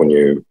time when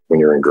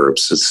you're in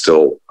groups. It's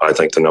still, I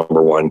think, the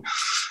number one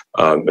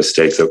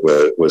mistake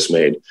that was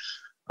made.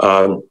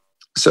 And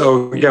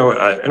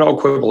I'll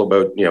quibble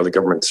about, the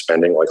government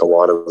spending. Like, a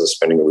lot of the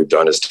spending that we've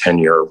done is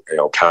 10-year,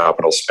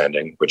 capital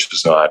spending, which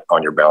is not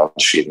on your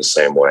balance sheet in the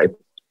same way.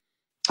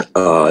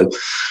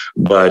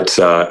 But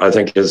I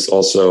think is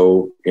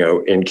also,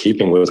 in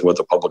keeping with what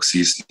the public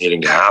sees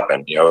needing to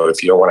happen.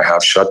 If you don't want to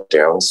have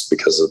shutdowns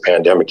because of the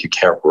pandemic, you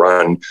can't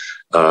run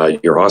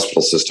your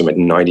hospital system at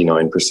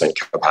 99%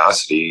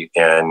 capacity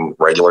in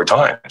regular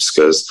times,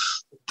 because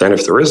then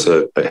if there is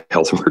a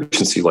health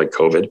emergency like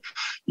COVID,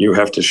 you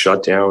have to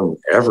shut down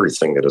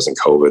everything that isn't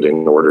COVID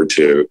in order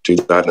to do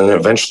that. And then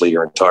eventually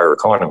your entire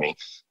economy.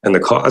 And the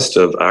cost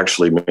of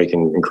actually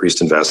making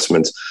increased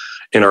investments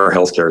in our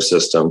healthcare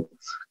system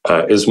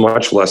is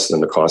much less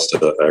than the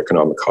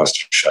economic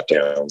cost of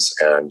shutdowns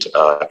and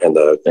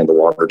the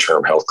longer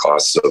term health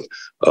costs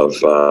of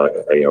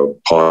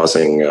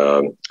pausing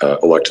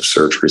elective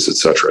surgeries, et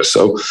cetera.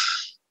 So,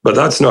 but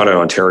that's not an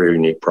Ontario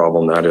unique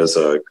problem. That is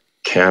a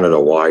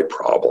Canada-wide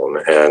problem,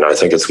 and I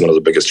think it's one of the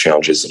biggest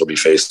challenges that'll be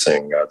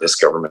facing this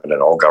government and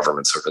all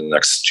governments over the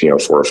next 4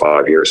 or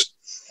 5 years.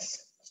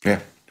 Yeah,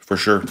 for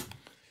sure.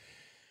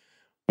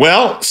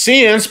 Well,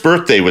 CN's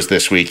birthday was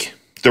this week.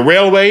 The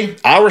railway,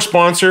 our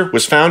sponsor,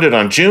 was founded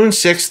on June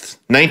 6th,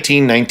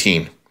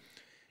 1919.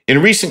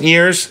 In recent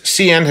years,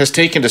 CN has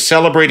taken to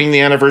celebrating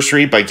the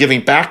anniversary by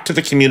giving back to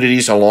the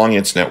communities along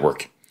its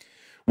network.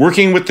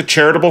 Working with the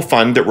charitable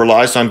fund that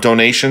relies on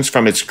donations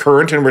from its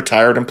current and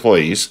retired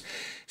employees,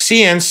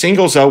 CN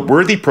singles out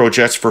worthy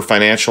projects for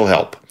financial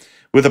help,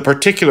 with a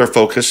particular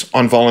focus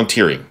on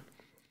volunteering.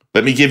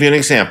 Let me give you an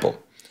example.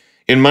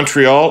 In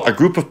Montreal, a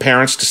group of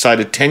parents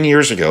decided 10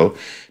 years ago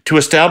to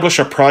establish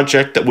a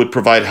project that would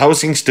provide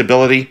housing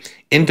stability,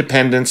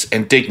 independence,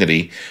 and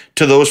dignity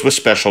to those with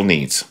special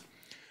needs.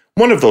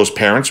 One of those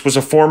parents was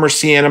a former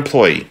CN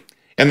employee,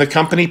 and the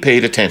company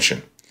paid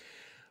attention.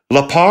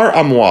 La Part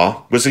à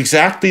Moi was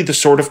exactly the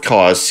sort of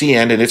cause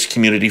CN and its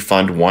community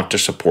fund want to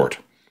support.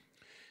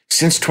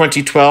 Since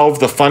 2012,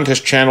 the fund has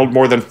channeled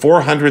more than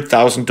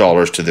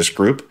 $400,000 to this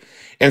group,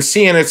 and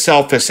CN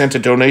itself has sent a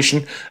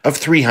donation of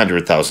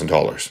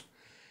 $300,000.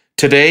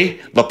 Today,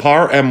 La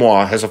Part à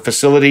Moi has a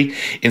facility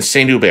in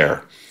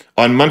Saint-Hubert,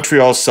 on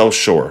Montreal's South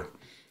Shore.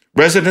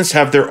 Residents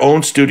have their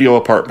own studio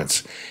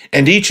apartments,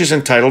 and each is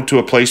entitled to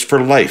a place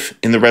for life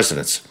in the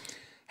residence.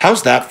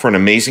 How's that for an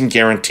amazing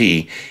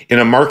guarantee in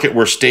a market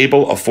where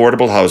stable,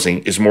 affordable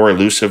housing is more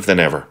elusive than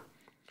ever?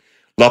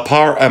 La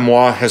Part à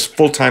Moi has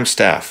full-time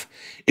staff.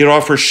 It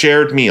offers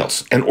shared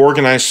meals and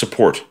organized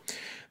support.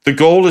 The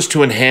goal is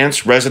to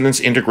enhance residents'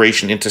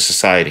 integration into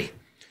society.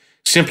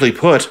 Simply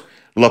put,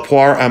 La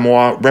Part à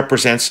Moi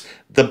represents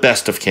the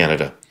best of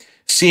Canada.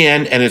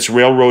 CN and its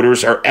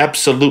railroaders are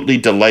absolutely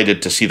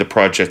delighted to see the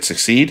project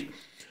succeed.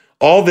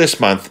 All this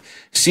month,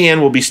 CN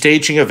will be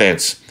staging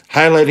events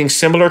highlighting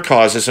similar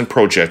causes and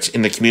projects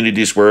in the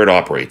communities where it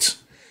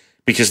operates.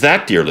 Because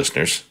that, dear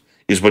listeners,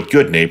 is what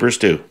good neighbors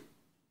do.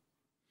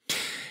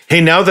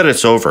 Hey, now that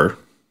it's over,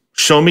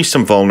 show me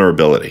some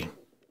vulnerability.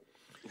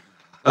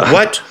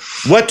 What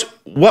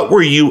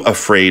were you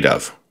afraid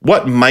of?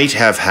 What might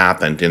have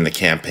happened in the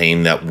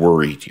campaign that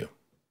worried you?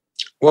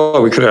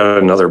 Well, we could have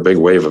had another big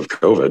wave of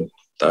COVID.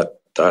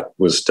 That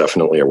was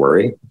definitely a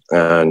worry,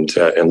 and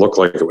looked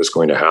like it was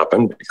going to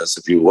happen, because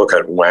if you look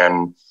at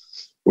when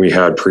we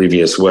had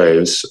previous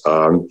waves.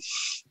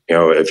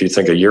 If you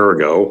think a year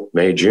ago,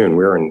 May, June,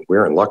 we were in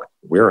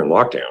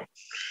lockdown.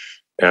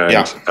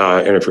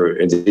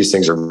 And these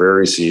things are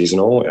very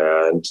seasonal,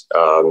 and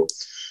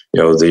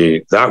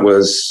that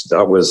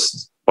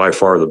was by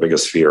far the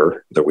biggest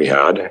fear that we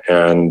had,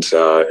 and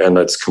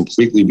that's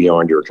completely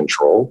beyond your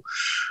control.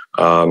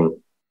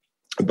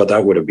 But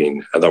that would have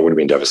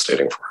been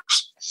devastating for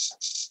us.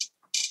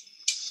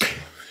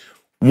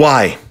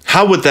 Why?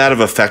 How would that have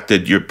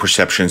affected your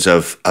perceptions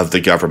of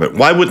the government?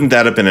 Why wouldn't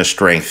that have been a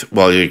strength?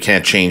 Well, you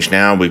can't change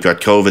now. We've got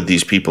COVID.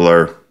 These people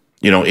are,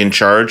 in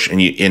charge.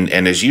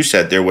 And as you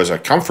said, there was a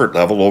comfort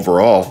level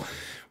overall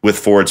with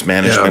Ford's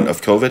management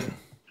of COVID.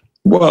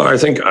 Well, I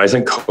think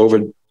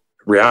COVID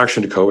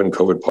reaction to COVID and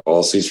COVID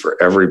policies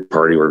for every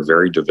party were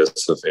very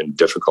divisive and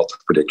difficult to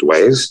predict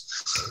ways.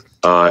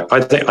 I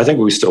think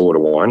we still would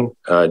have won,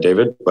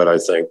 David, but I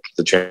think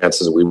the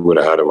chances we would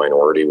have had a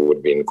minority would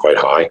have been quite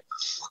high.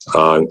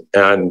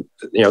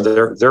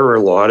 There were a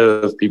lot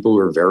of people who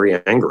were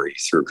very angry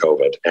through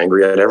COVID,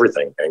 angry at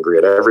everything, angry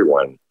at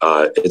everyone.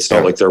 It's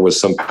not like there was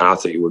some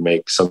path that you would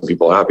make some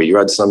people happy. You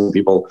had some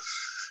people,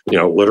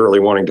 literally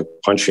wanting to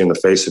punch you in the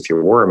face if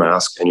you wore a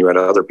mask, and you had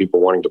other people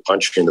wanting to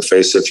punch you in the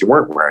face if you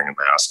weren't wearing a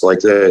mask. Like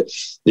the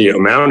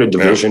amount of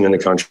division in the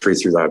country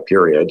through that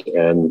period,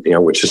 and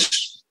which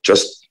is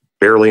just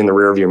barely in the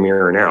rearview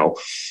mirror now,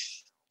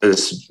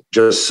 is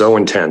just so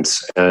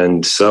intense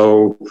and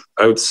so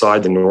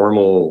outside the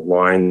normal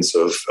lines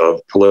of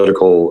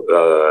political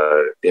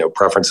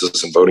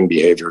preferences and voting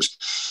behaviors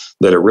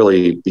that it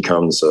really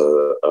becomes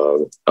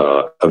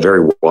a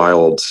very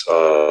wild,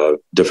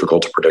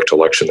 difficult to predict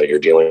election that you're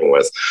dealing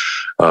with,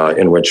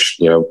 in which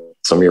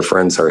some of your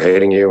friends are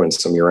hating you and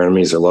some of your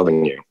enemies are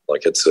loving you.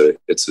 Like it's a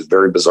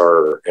very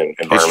bizarre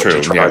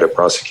environment to try to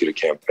prosecute a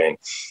campaign.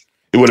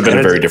 It would have been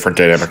a very different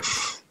dynamic.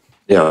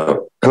 Yeah,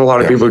 and a lot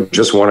of people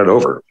just want it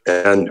over,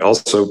 and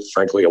also,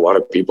 frankly, a lot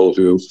of people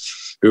who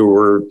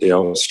were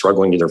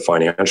struggling either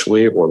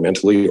financially or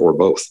mentally or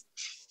both.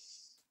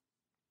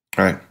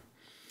 Right.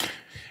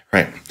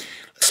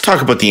 Let's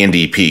talk about the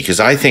NDP,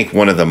 because I think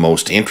one of the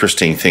most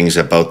interesting things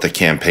about the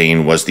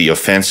campaign was the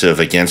offensive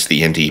against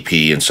the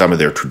NDP in some of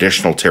their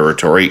traditional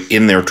territory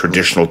in their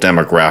traditional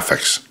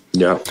demographics.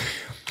 Yeah.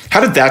 How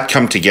did that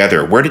come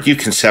together? Where did you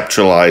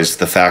conceptualize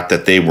the fact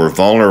that they were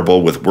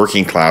vulnerable with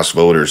working class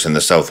voters in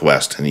the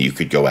Southwest, and you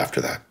could go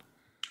after that?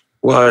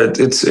 Well,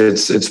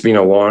 it's been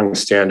a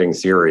long-standing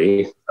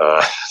theory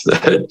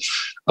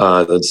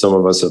that some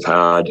of us have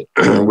had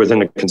within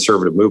the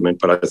conservative movement,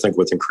 but I think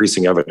with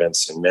increasing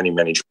evidence in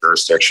many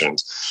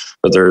jurisdictions,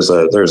 that there's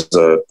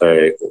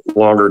a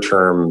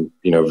longer-term,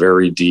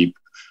 very deep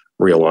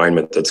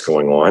realignment that's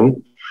going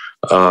on.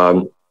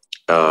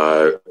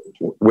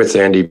 With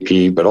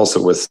NDP, but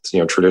also with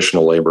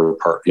traditional labor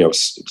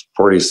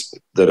parties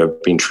that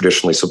have been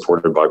traditionally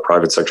supported by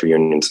private sector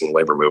unions and the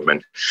labor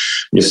movement.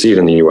 You see it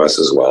in the U.S.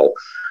 as well,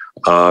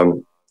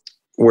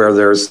 where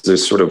there's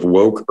this sort of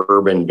woke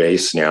urban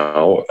base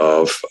now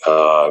of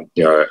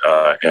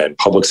and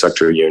public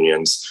sector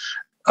unions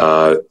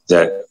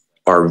that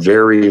are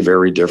very,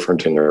 very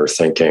different in their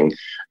thinking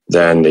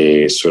than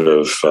the sort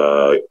of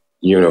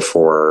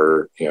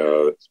unifor,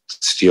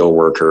 steel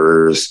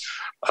workers,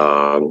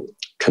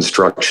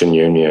 construction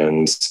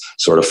unions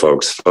sort of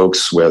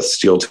folks with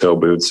steel toe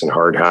boots and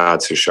hard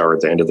hats who shower at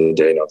the end of the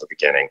day, not the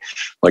beginning.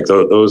 Like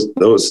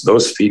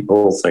those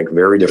people think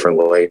very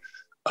differently,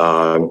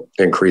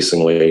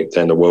 increasingly,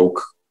 than the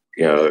woke,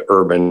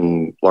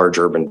 large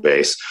urban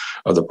base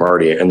of the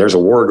party. And there's a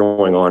war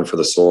going on for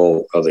the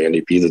soul of the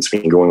NDP that's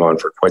been going on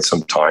for quite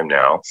some time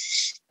now.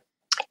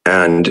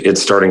 And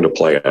it's starting to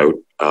play out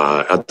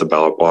at the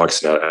ballot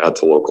box, at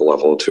the local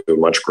level to a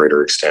much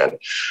greater extent.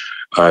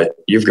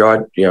 You've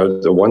got,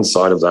 the one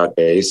side of that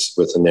base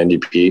with an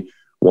NDP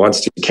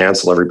wants to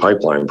cancel every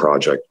pipeline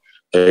project.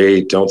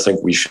 They don't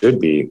think we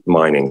should be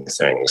mining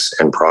things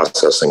and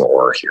processing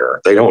ore here.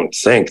 They don't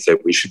think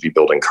that we should be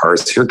building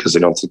cars here because they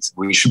don't think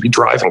we should be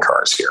driving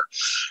cars here.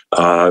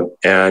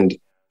 And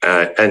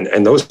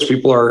those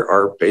people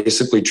are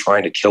basically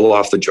trying to kill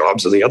off the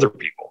jobs of the other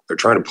people. They're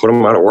trying to put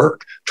them out of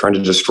work, trying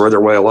to destroy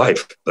their way of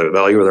life, the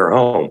value of their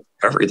home,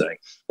 everything.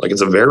 Like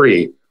it's a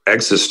very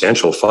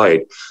existential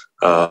fight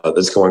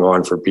that's going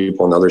on for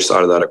people on the other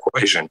side of that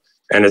equation.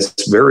 And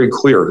it's very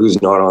clear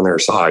who's not on their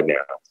side now.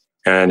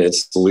 And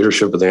it's the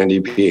leadership of the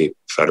NDP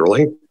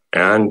federally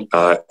and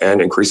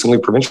increasingly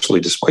provincially,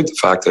 despite the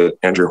fact that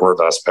Andrew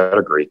Horwath's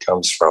pedigree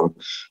comes from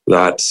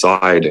that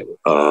side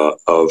of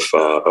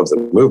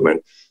the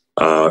movement.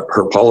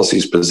 Her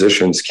policies,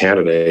 positions,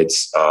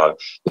 candidates, the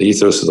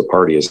ethos of the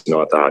party is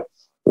not that.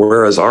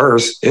 Whereas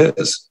ours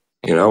is.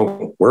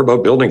 We're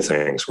about building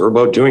things. We're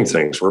about doing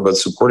things. We're about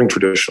supporting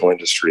traditional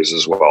industries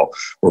as well.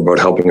 We're about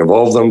helping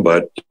evolve them,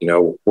 but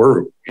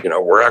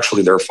we're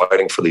actually there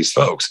fighting for these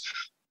folks.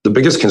 The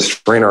biggest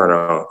constraint on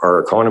our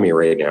economy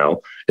right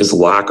now is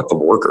lack of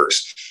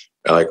workers.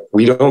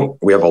 We have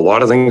a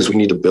lot of things we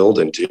need to build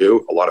and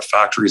do. A lot of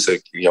factories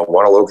that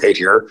want to locate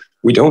here.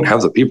 We don't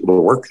have the people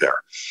to work there.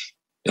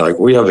 Like,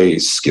 we have a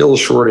skill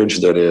shortage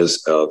that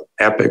is of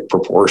epic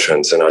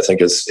proportions, and I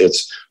think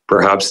it's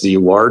perhaps the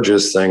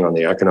largest thing on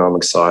the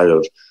economic side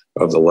of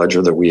the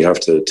ledger that we have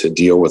to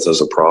deal with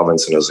as a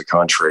province and as a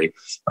country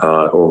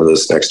over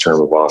this next term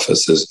of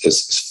office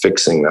is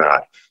fixing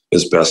that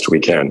as best we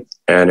can.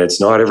 And it's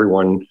not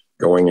everyone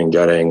going and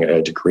getting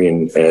a degree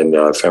in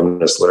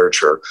feminist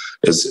literature,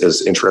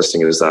 as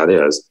interesting as that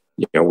is.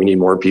 We need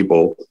more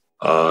people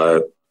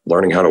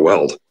learning how to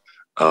weld,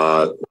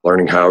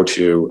 learning how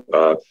to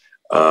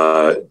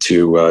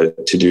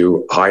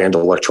do high-end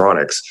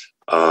electronics,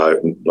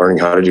 learning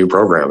how to do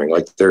programming.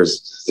 Like,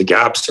 the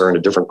gaps are in a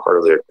different part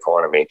of the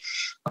economy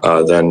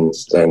than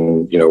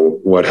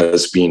what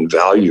has been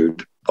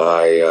valued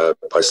by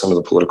some of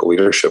the political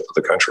leadership of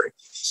the country.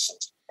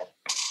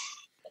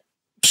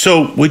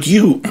 So would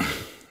you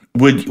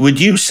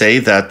say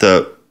that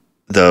the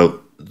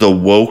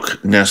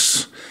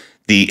wokeness,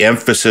 the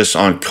emphasis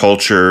on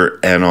culture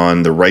and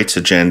on the rights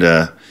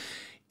agenda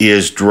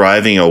is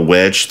driving a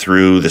wedge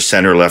through the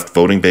center-left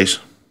voting base?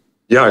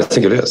 Yeah, I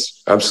think it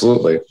is.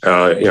 Absolutely.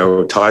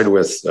 Tied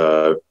with,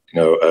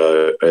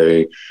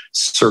 a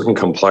certain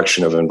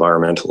complexion of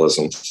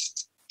environmentalism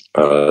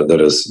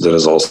that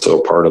is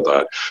also part of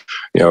that.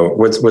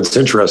 What's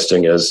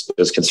interesting is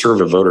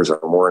conservative voters are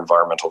more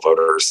environmental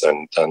voters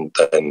than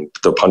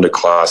the pundit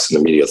class and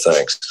the media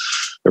thinks.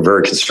 They're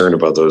very concerned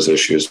about those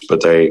issues,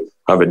 but they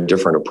have a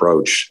different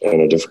approach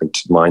and a different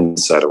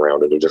mindset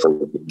around it, a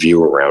different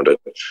view around it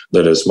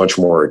that is much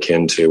more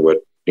akin to what,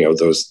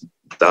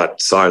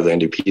 that side of the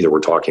NDP that we're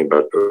talking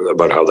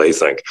about how they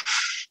think.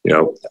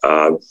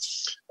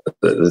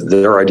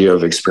 Their idea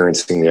of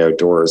experiencing the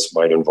outdoors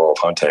might involve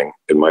hunting.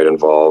 It might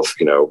involve,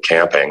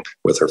 camping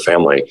with their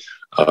family,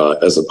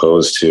 as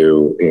opposed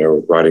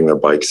to, riding their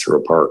bike through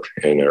a park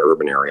in an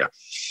urban area.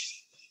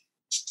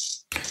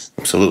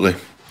 Absolutely.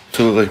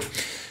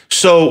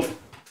 So,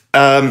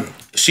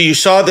 so you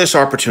saw this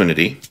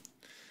opportunity.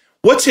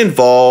 What's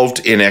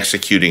involved in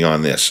executing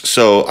on this?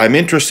 So I'm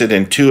interested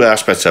in two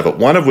aspects of it,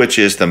 one of which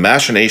is the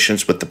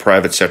machinations with the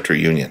private sector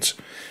unions.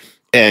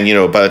 And,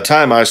 by the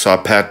time I saw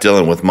Pat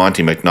Dillon with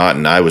Monty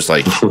McNaughton, I was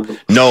like,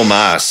 no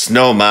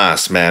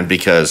mas, man,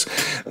 because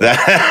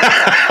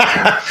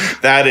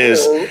that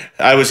is,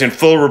 I was in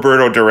full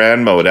Roberto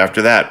Duran mode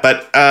after that.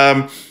 But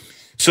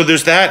so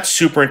there's that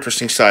super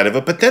interesting side of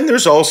it. But then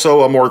there's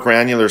also a more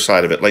granular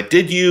side of it. Like,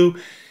 did you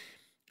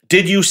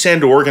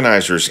send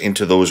organizers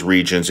into those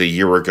regions a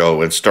year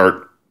ago and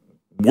start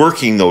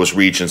working those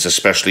regions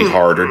especially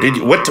hard? Or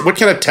what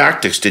kind of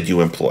tactics did you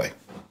employ?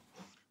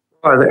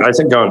 I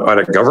think on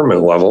a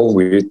government level,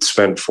 we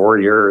spent 4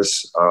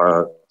 years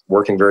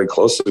working very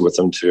closely with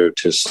them to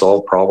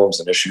solve problems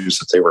and issues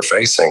that they were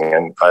facing.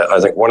 And I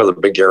think one of the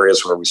big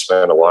areas where we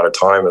spend a lot of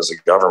time as a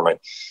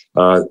government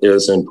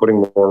is in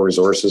putting more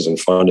resources and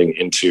funding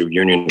into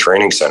union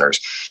training centers,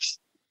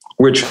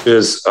 which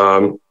is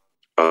a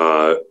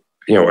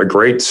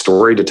great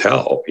story to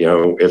tell.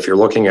 If you're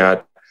looking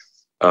at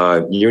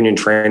union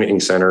training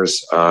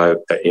centers,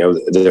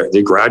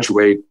 they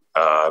graduate.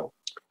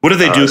 What do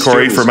they do,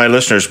 Kory, for my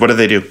listeners? What do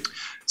they do?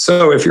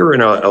 So if you're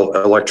an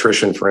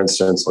electrician, for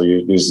instance, I'll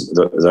use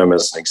them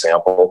as an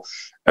example,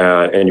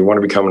 and you want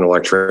to become an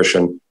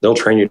electrician, they'll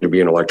train you to be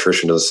an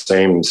electrician to the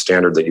same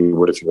standard that you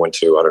would if you went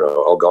to, I don't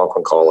know,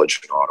 Algonquin College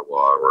in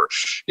Ottawa, or,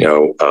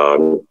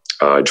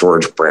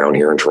 George Brown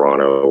here in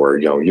Toronto, or,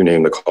 you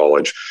name the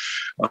college.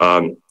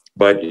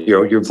 But,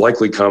 you've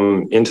likely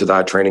come into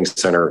that training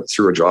center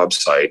through a job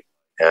site,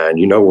 and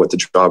you know what the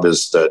job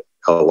is that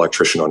an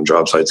electrician on a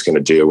job site is going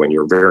to do, and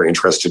you're very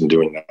interested in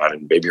doing that.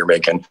 And maybe you're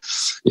making,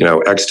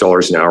 X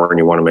dollars an hour, and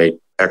you want to make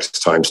X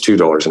times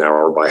 $2 an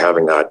hour by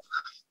having that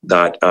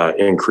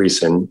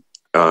increase in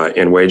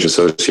wage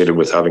associated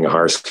with having a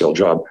higher skilled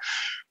job.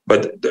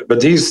 But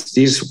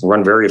these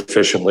run very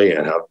efficiently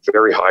and have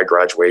very high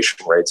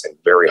graduation rates and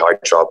very high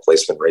job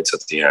placement rates at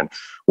the end.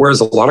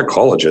 Whereas a lot of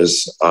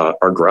colleges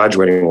are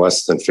graduating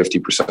less than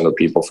 50% of the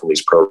people from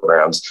these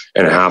programs,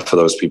 and half of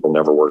those people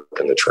never work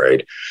in the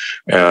trade.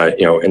 And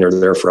they're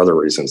there for other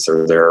reasons.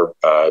 They're there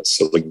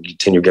so they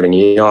continue getting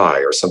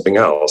EI or something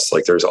else.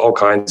 Like, there's all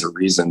kinds of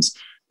reasons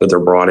that they're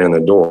brought in the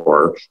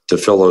door to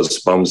fill those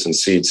bums and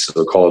seats so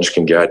the college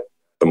can get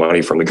the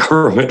money from the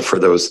government for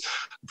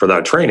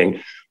that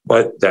training.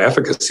 But the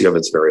efficacy of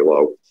it's very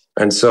low.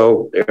 And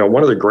so,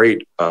 one of the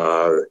great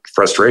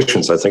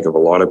frustrations, I think, of a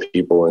lot of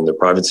people in the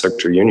private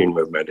sector union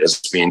movement has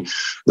been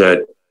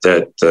that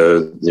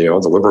the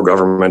Liberal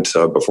government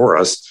before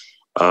us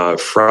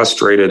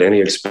frustrated any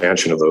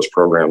expansion of those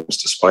programs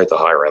despite the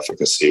higher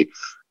efficacy.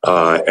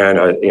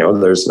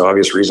 There's an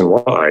obvious reason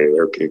why.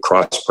 They're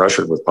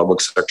cross-pressured with public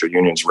sector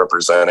unions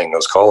representing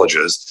those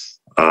colleges,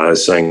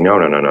 saying,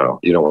 no,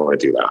 you don't want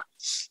to do that.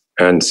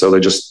 And so they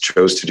just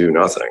chose to do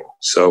nothing.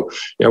 So,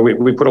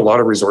 we put a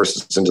lot of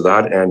resources into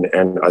that,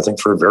 and I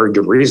think for a very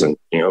good reason.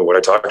 What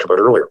I talked about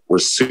earlier, we're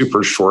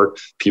super short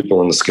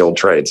people in the skilled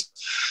trades.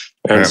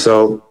 And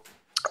so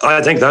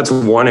I think that's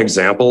one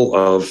example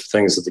of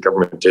things that the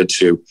government did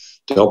to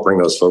help bring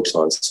those folks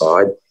on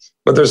side.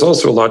 But there's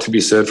also a lot to be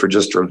said for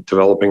just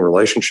developing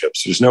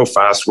relationships. There's no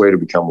fast way to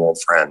become old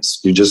friends.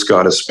 You just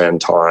got to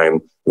spend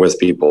time with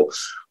people.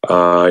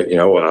 I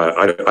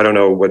don't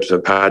know what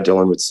Pat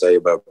Dillon would say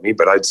about me,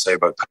 but I'd say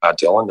about Pat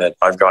Dillon that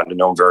I've gotten to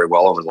know him very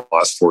well over the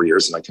last 4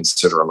 years, and I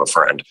consider him a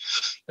friend.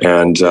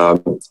 And,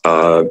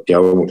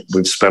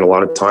 we've spent a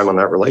lot of time on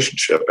that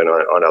relationship and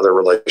on other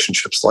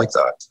relationships like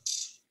that.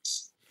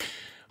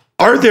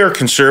 Are there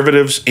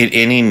conservatives in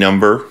any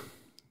number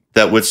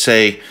that would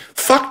say,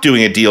 fuck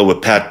doing a deal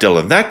with Pat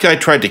Dillon? That guy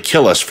tried to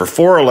kill us for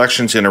 4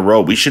 elections in a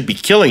row. We should be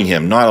killing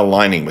him, not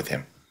aligning with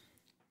him.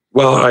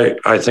 Well,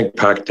 I think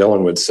Pat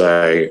Dillon would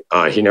say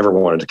he never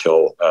wanted to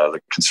kill the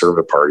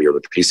Conservative Party or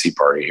the PC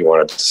Party. He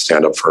wanted to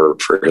stand up for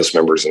his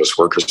members and his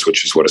workers,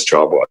 which is what his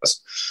job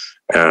was.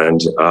 And,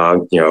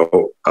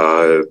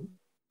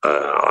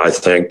 I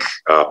think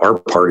our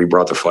party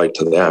brought the fight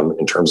to them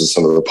in terms of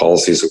some of the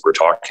policies that we're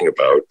talking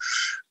about.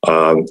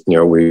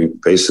 We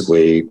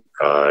basically,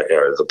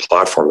 the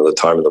platform at the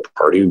time of the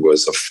party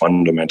was a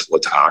fundamental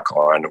attack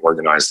on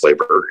organized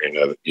labor in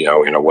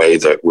a way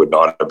that would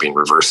not have been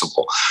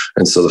reversible.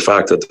 And so the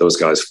fact that those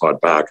guys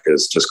fought back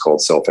is just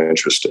called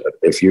self-interest.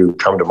 If you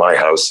come to my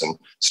house and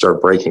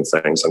start breaking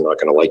things, I'm not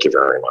going to like you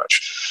very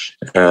much.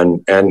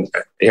 And I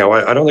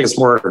don't think it's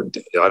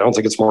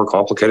more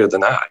complicated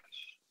than that.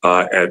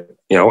 I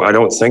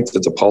don't think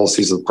that the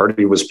policies the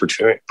party was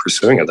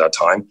pursuing at that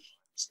time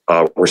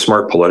were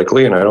smart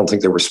politically, and I don't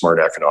think they were smart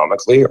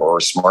economically or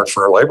smart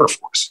for our labor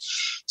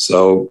force.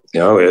 So,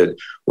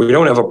 we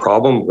don't have a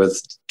problem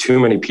with too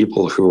many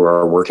people who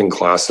are working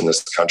class in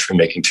this country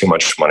making too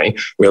much money.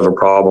 We have a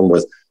problem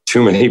with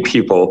too many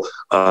people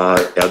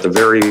at the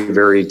very,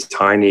 very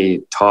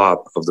tiny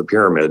top of the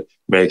pyramid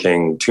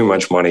making too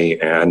much money.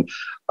 And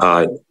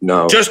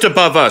no, just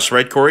above us,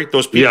 right, Kory?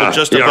 Those people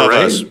just above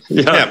us.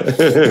 Yeah,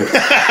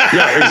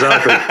 yeah,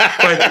 exactly.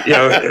 But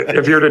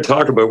if you're to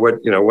talk about what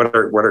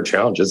our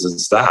challenges,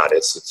 it's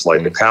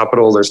like the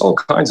capital. There's all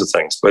kinds of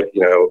things, but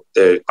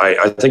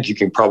I think you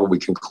can probably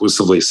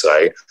conclusively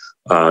say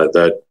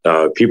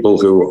that people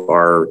who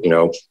are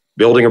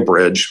building a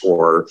bridge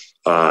or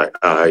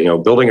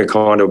building a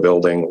condo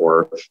building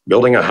or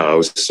building a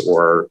house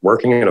or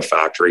working in a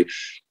factory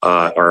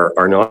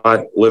are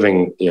not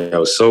living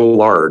so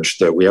large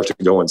that we have to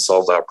go and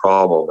solve that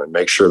problem and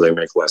make sure they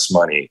make less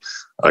money.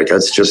 Like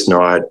that's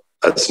not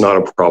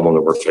a problem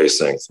that we're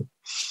facing.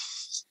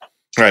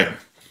 Right.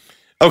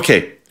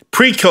 Okay.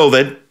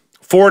 Pre-COVID,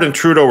 Ford and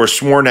Trudeau were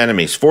sworn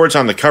enemies. Ford's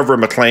on the cover of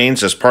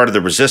Maclean's as part of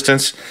the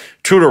resistance.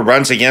 Trudeau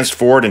runs against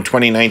Ford in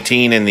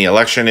 2019 in the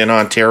election in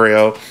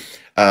Ontario.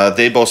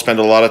 They both spend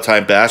a lot of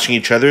time bashing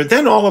each other.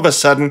 Then all of a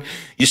sudden,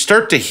 you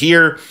start to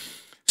hear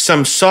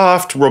some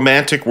soft,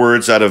 romantic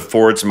words out of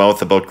Ford's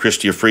mouth about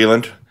Chrystia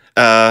Freeland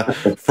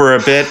for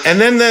a bit. And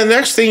then the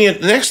next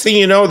thing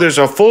you know, there's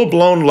a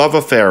full-blown love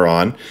affair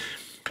on,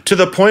 to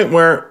the point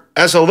where,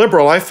 as a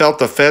Liberal, I felt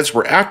the feds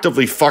were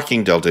actively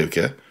fucking Del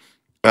Duca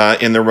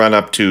in the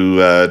run-up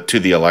to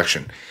the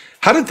election.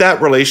 How did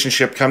that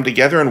relationship come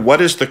together, and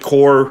what is the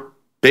core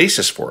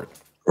basis for it?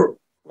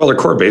 Well, the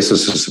core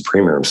basis is the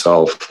Premier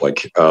himself.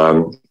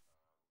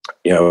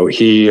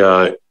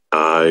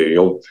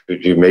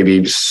 You may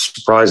be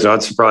surprised,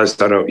 not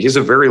surprised. I don't know. He's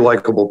a very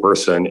likable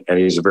person, and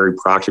he's a very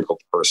practical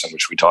person,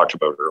 which we talked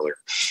about earlier.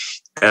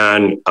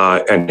 And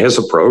his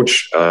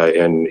approach,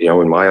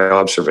 in my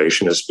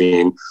observation, has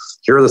been,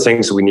 here are the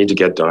things that we need to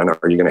get done.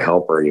 Are you going to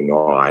help or are you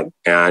not?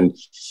 And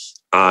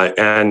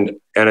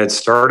it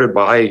started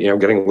by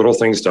getting little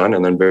things done,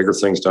 and then bigger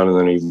things done, and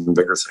then even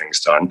bigger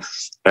things done.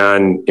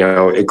 And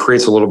it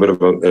creates a little bit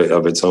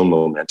of its own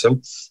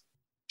momentum.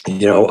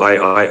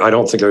 I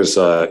don't think there's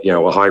a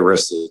high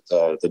risk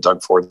that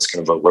Doug Ford's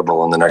going to vote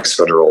Liberal in the next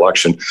federal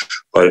election,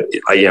 but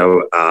I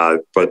don't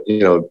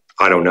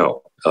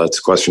know. It's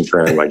a question for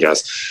him, I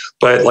guess.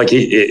 But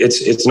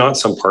it's not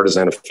some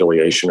partisan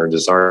affiliation or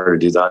desire to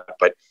do that.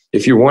 But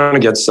if you want to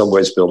get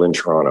subways built in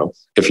Toronto,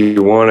 if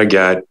you want to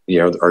get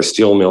our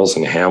steel mills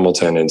in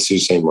Hamilton and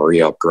Sault Ste. Marie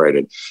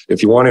upgraded,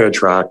 if you want to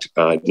attract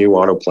new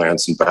auto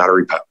plants and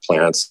battery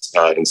plants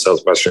in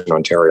southwestern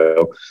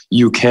Ontario,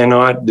 you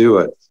cannot do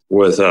it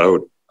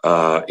without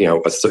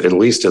at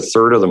least a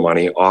third of the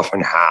money,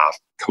 often half,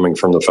 coming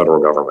from the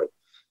federal government.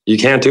 You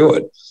can't do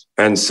it.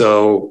 And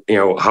so,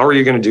 how are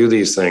you going to do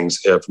these things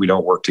if we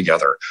don't work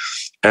together?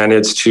 And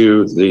it's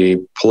to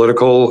the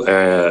political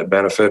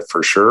benefit,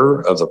 for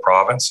sure, of the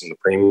province and the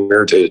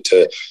Premier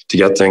to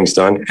get things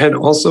done, and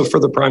also for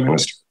the Prime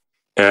Minister.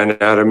 And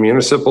at a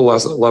municipal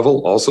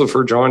level, also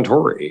for John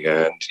Tory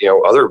and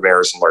other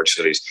mayors in large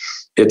cities.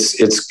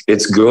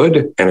 It's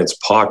good and it's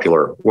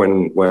popular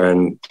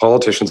when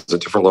politicians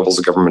at different levels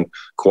of government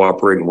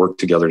cooperate and work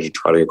together to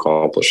try to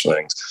accomplish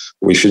things.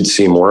 We should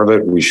see more of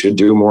it. We should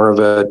do more of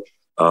it.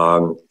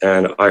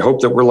 And I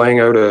hope that we're laying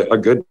out a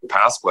good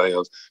pathway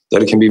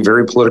that it can be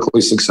very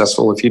politically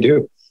successful if you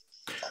do.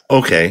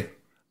 Okay.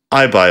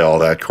 I buy all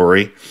that,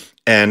 Kory.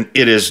 And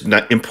it is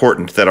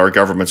important that our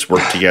governments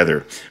work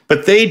together.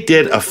 But they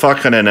did a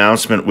fucking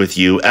announcement with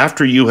you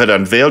after you had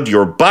unveiled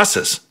your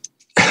buses.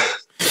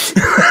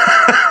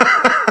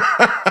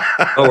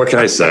 Oh, what can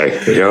I say?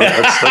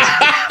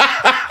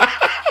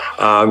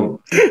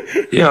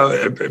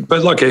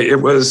 But look,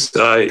 it was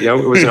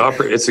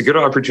it's a good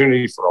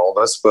opportunity for all of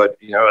us. But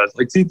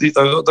like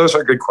those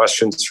are good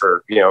questions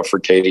for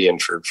Katie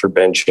and for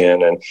Ben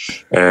Chin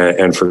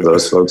and for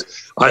those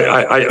folks.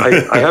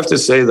 I have to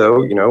say though,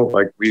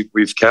 like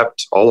we've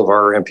kept all of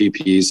our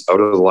MPPs out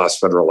of the last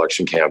federal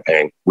election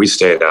campaign. We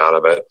stayed out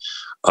of it.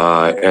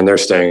 And they're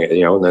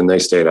staying, and then they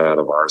stayed out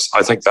of ours.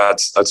 I think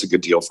that's a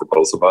good deal for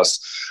both of us.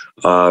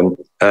 I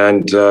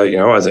think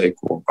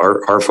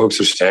our folks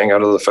are staying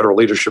out of the federal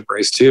leadership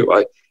race too.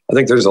 I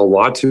think there's a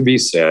lot to be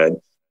said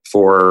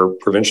for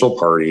provincial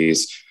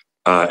parties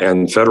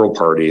and federal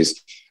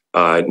parties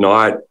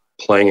not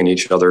playing in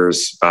each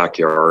other's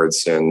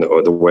backyards and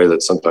the way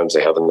that sometimes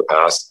they have in the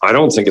past. I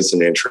don't think it's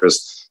an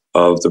interest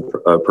of the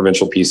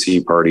provincial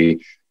PC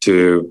party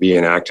to be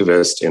an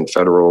activist in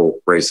federal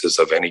races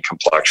of any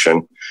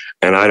complexion.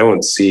 And I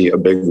don't see a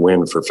big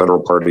win for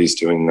federal parties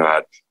doing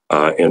that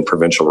in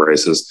provincial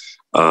races.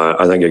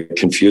 I think it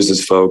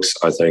confuses folks.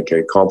 I think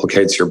it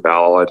complicates your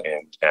ballot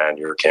and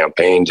your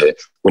campaign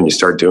when you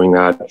start doing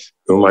that.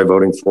 Who am I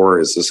voting for?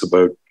 Is this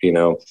about,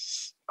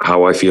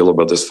 how I feel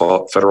about this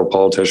federal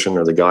politician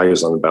or the guy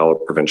who's on the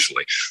ballot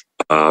provincially?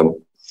 I'm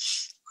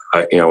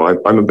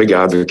a big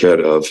advocate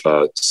of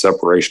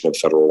separation of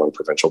federal and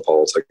provincial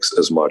politics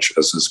as much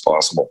as is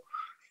possible.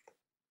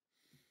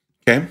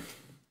 Okay.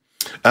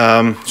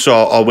 So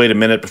I'll wait a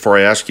minute before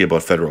I ask you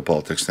about federal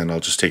politics, then I'll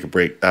just take a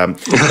break.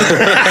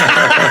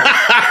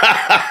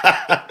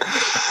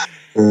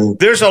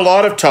 There's a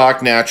lot of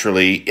talk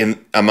naturally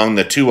among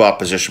the two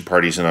opposition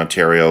parties in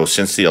Ontario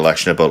since the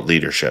election about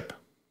leadership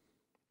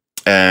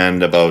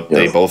and about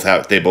they both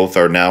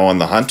are now on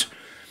the hunt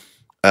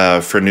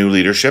for new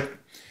leadership.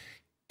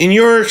 In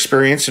your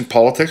experience in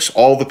politics,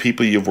 all the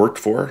people you've worked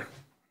for,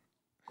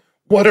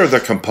 what are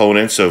the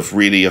components of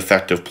really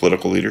effective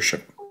political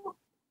leadership?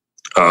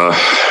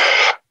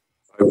 I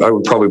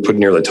would probably put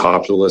near the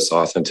top of the list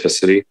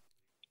authenticity.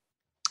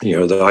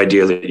 The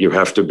idea that you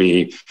have to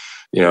be,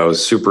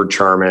 super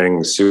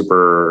charming,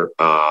 super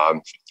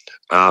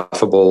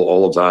affable,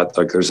 all of that.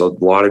 Like there's a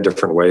lot of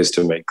different ways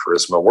to make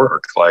charisma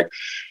work. Like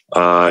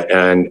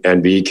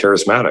and be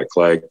charismatic.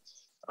 Like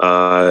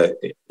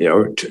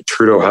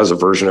Trudeau has a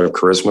version of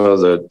charisma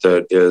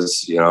that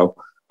is,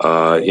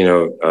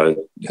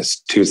 his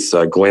tooth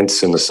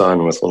glints in the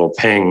sun with a little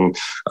ping,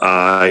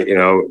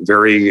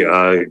 very,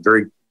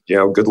 very,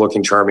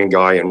 good-looking, charming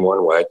guy in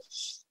one way.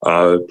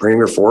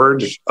 Premier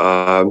Ford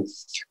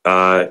has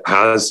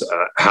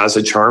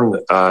a charm.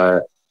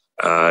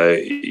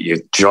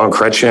 John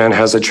Chrétien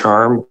has a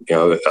charm.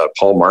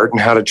 Paul Martin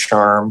had a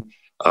charm.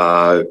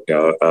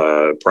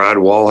 Brad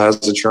Wall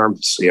has a charm.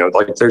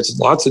 There's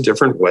lots of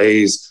different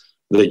ways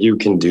that you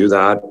can do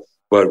that.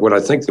 But what I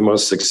think the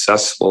most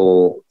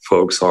successful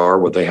folks are,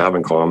 what they have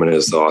in common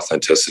is the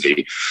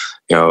authenticity.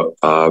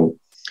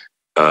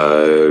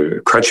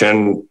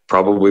 Chrétien,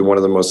 probably one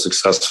of the most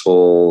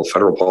successful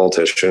federal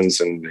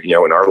politicians in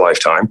our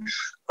lifetime.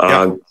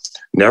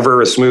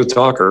 Never a smooth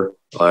talker,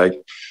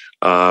 but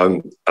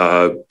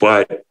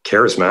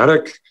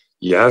charismatic,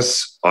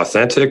 yes.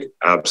 Authentic,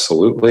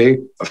 absolutely.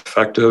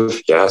 Effective,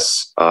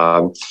 yes.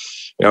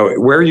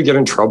 Where you get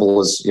in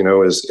trouble is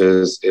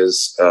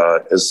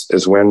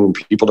when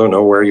people don't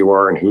know where you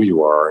are and who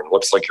you are, and it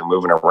looks like you're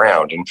moving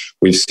around. And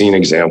we've seen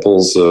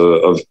examples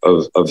of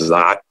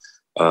that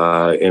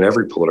in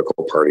every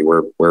political party,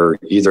 where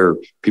either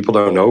people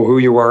don't know who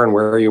you are and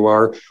where you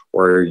are,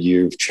 or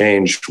you've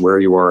changed where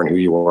you are and who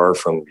you are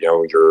from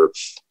your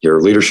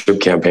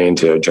leadership campaign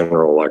to a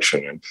general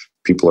election, and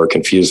people are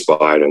confused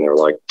by it, and they're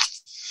like,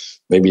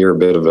 maybe you're a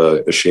bit of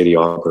a shady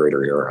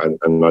operator here.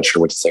 I'm not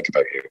sure what to think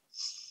about you.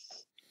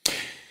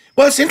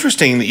 Well, it's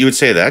interesting that you would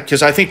say that,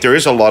 because I think there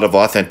is a lot of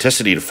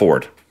authenticity to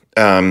Ford.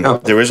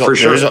 There is a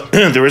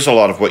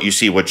lot of what you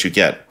see, what you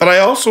get. But I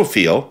also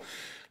feel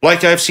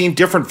like I've seen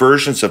different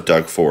versions of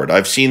Doug Ford.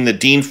 I've seen the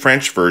Dean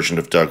French version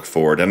of Doug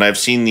Ford, and I've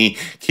seen the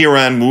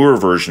Kieran Moore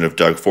version of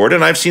Doug Ford,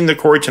 and I've seen the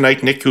Kory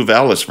Teneycke, Nick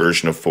Kouvalis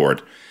version of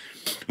Ford.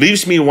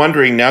 Leaves me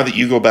wondering, now that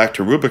you go back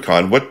to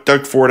Rubicon, what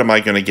Doug Ford am I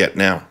going to get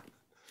now?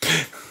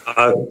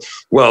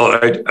 Well,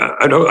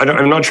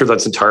 I'm not sure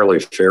that's entirely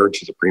fair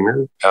to the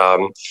Premier,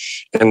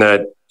 and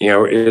that,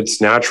 it's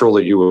natural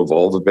that you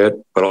evolve a bit,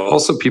 but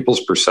also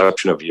people's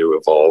perception of you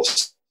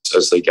evolves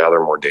as they gather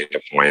more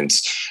data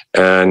points.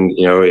 And,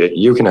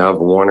 you can have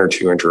one or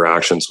two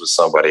interactions with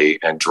somebody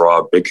and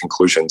draw big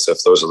conclusions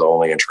if those are the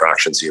only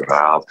interactions you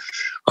have.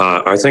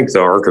 I think the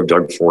arc of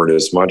Doug Ford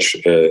is much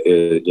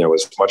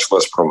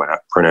less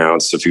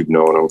pronounced if you've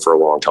known him for a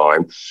long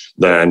time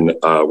than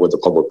what the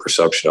public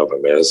perception of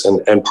him is.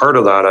 And part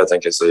of that, I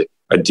think, is a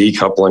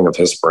decoupling of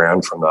his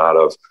brand from that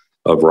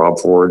of Rob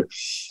Ford.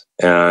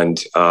 And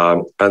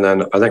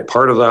then I think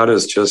part of that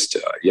is just,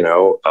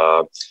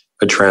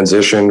 a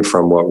transition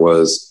from what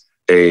was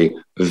a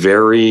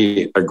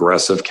very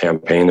aggressive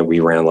campaign that we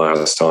ran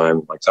last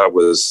time. Like that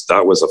was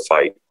a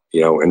fight,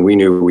 and we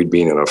knew we'd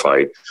been in a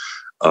fight.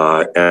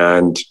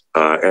 And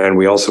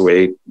we also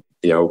ate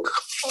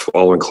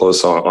following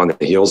close on the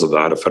heels of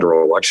that, a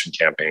federal election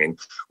campaign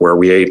where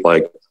we ate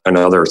like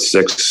another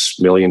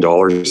 $6 million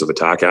of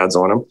attack ads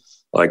on him.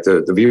 Like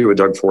the view of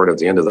Doug Ford at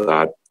the end of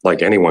that,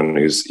 like anyone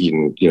who's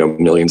eaten,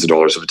 millions of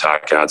dollars of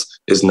attack ads,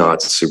 is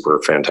not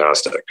super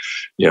fantastic.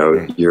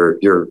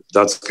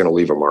 That's going to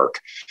leave a mark.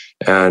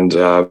 And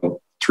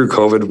through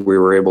COVID, we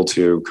were able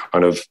to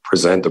kind of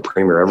present the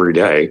premier every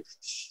day.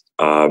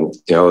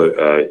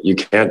 You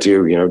can't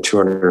do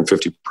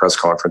 250 press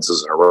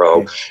conferences in a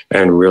row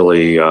and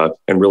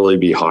really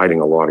be hiding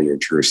a lot of your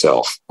true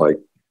self. Like,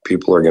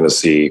 people are going to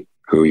see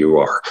who you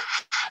are,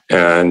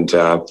 and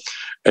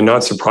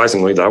not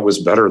surprisingly, that was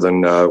better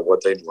than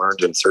what they'd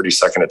learned in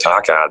 30-second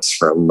attack ads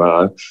from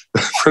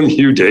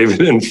you,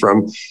 David, and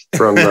from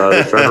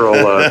the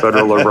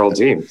federal Liberal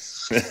team.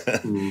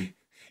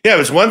 Yeah, it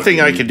was one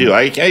thing I could do.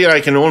 I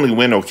can only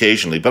win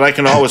occasionally, but I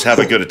can always have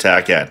a good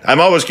attack ad.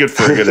 I'm always good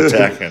for a good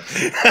attack ad.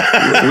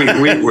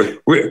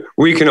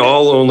 we can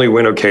all only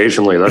win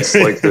occasionally. That's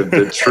like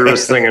the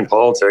truest thing in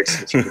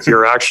politics. If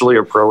you're actually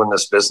a pro in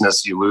this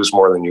business, you lose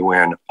more than you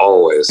win.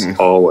 Always,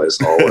 always,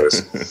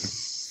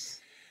 always.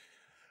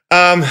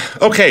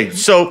 Okay,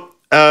 so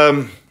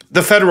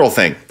the federal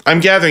thing.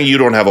 I'm gathering you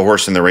don't have a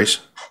horse in the race,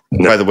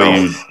 by the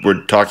way you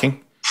were talking.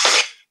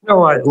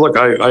 No, I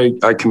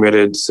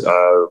committed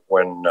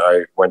when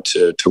I went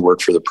to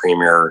work for the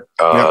premier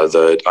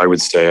that I would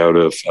stay out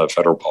of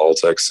federal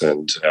politics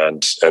and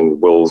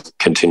will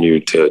continue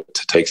to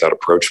take that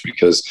approach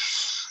because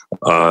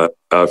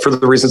for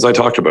the reasons I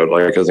talked about.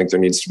 Like, I think there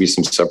needs to be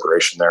some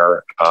separation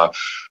there.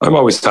 I'm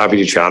always happy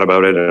to chat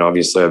about it, and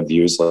obviously I have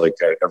views like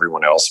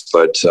everyone else.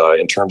 But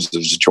in terms of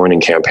just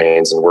joining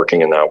campaigns and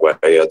working in that way,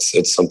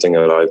 it's something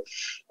that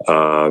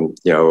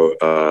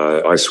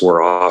I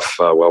swore off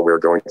while we were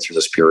going through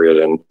this period,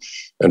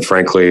 and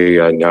frankly,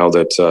 now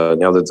that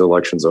the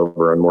election's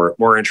over, I'm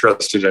more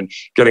interested in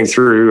getting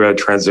through a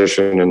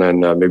transition and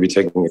then maybe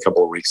taking a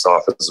couple of weeks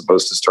off as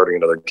opposed to starting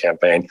another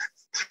campaign.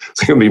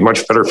 It's going to be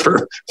much better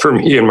for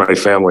me and my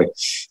family.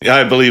 Yeah,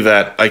 I believe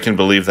that. I can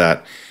believe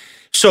that.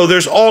 So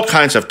there's all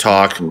kinds of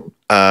talk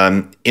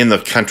in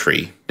the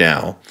country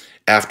now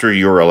after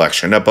your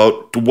election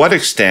about to what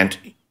extent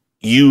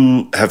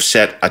you have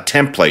set a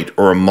template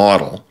or a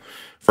model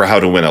for how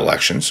to win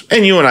elections.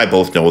 And you and I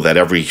both know that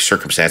every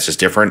circumstance is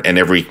different and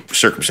every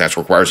circumstance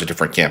requires a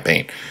different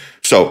campaign.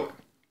 So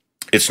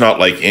it's not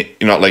like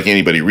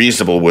anybody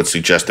reasonable would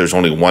suggest there's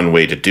only one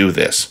way to do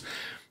this.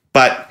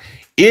 But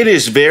it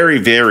is very,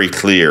 very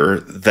clear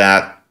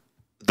that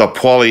the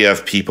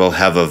Poilievre people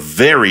have a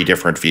very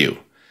different view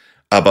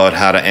about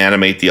how to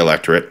animate the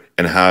electorate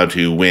and how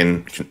to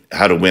win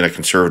a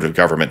conservative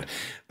government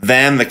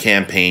than the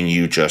campaign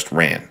you just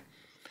ran.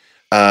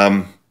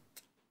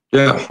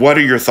 What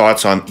are your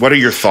thoughts on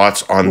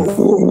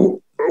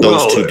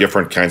those two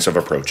different kinds of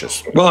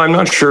approaches? Well, I'm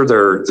not sure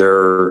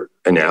they're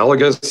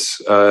analogous,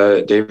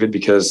 David,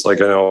 because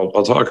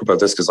I'll talk about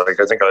this because I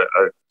think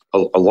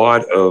a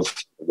lot of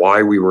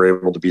why we were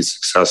able to be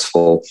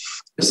successful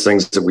is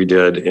things that we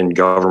did in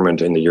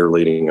government in the year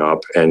leading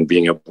up, and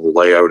being able to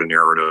lay out a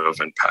narrative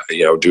and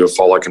do a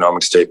full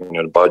economic statement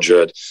and a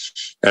budget,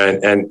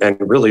 and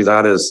really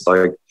that is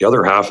like the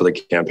other half of the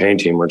campaign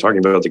team. We're talking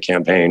about the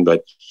campaign,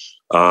 but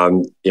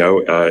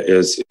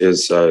is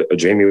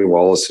Jamie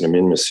Wallace and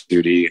Amin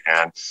Massoudi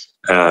and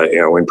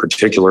in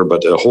particular,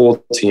 but a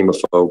whole team of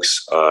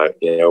folks,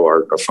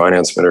 our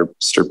finance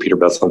minister Peter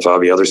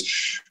Bethlenfalvy,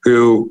 others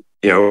who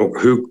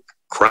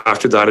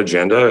crafted that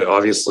agenda.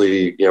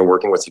 Obviously,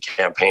 working with the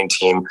campaign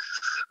team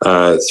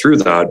through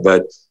that,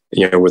 but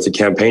with the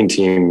campaign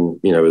team,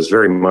 is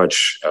very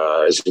much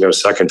as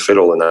second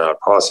fiddle in that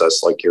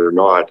process. Like, you're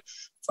not.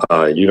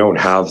 You don't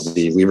have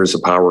the levers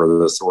of power or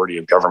the authority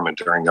of government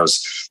during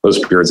those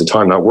periods of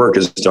time. That work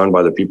is done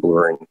by the people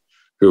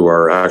who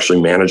are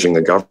actually managing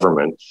the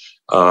government,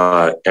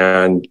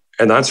 and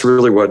that's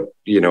really what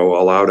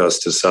allowed us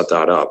to set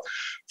that up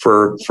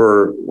for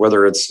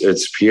whether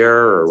it's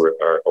Pierre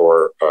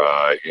or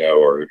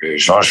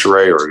Jean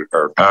Charest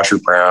or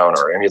Patrick Brown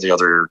or any of the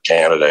other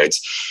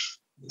candidates.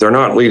 They're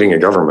not leading a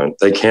government.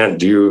 They can't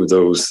do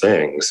those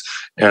things.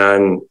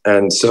 And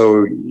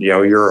so,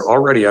 you're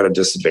already at a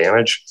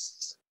disadvantage.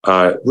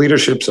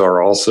 Leaderships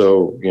are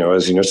also,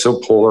 as so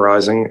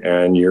polarizing,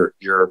 and you're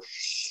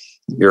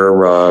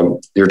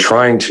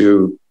trying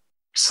to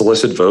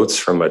solicit votes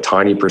from a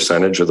tiny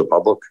percentage of the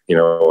public,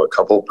 a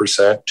couple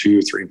percent,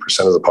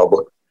 2-3% of the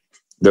public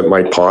that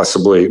might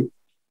possibly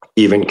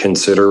even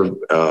consider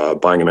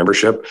buying a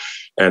membership,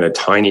 and a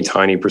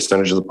tiny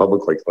percentage of the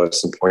public, like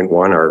less than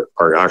 0.1,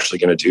 are actually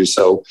going to do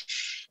so.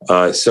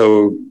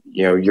 So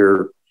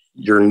you're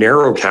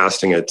narrow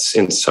casting it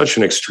in such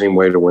an extreme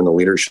way to win the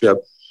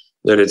leadership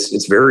that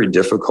it's very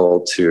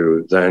difficult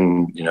to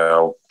then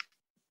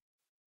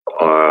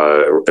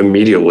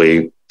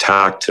immediately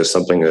tack to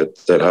something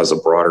that has a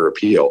broader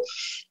appeal.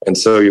 And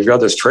so you've got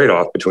this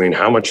trade-off between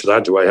how much of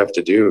that do I have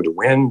to do to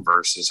win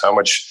versus how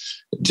much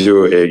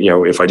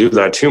if I do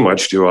that too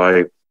much, do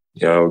I,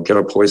 get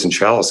a poison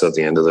chalice at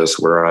the end of this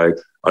where I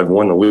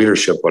won the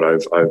leadership, but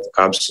I've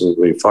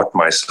absolutely fucked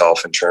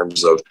myself in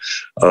terms of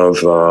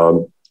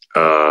the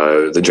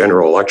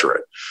general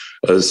electorate.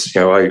 As you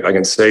know, I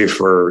can say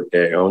for,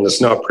 and it's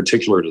not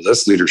particular to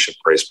this leadership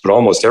race, but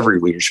almost every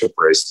leadership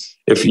race,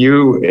 if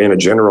you in a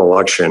general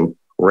election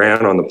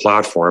ran on the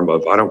platform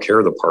of I don't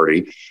care the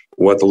party,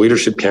 what the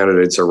leadership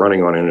candidates are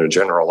running on in a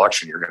general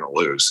election, you're going to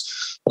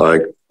lose.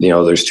 Like,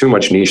 there's too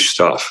much niche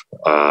stuff.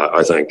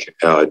 I think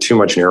too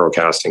much narrow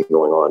casting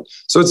going on.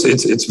 So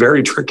it's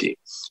very tricky.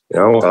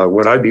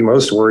 What I'd be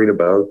most worried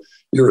about,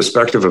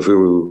 irrespective of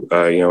who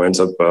ends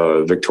up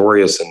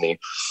victorious in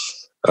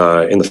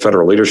the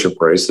federal leadership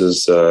race,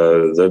 is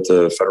that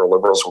the federal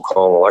Liberals will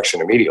call an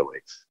election immediately.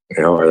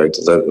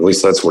 At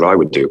least that's what I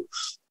would do.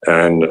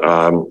 And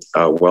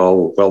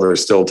while they're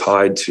still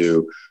tied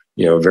to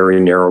very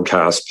narrow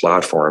cast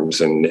platforms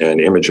and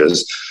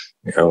images,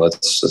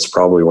 that's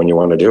probably when you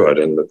want to do it.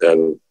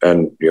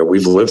 And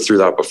we've lived through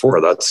that before.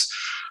 That's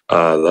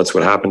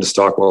what happened to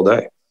Stockwell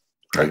Day,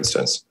 for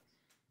instance.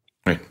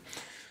 Right.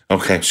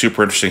 Okay.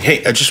 Super interesting.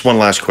 Hey, just one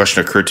last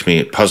question occurred to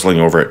me, puzzling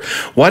over it.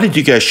 Why did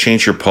you guys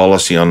change your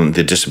policy on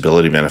the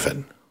disability benefit?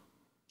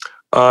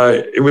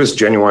 It was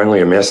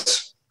genuinely a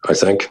miss. I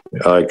think,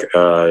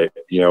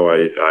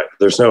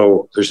 there's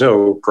no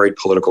great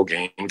political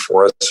gain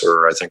for us,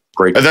 or I think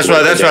great. That's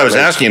why I was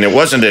asking. It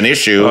wasn't an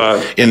issue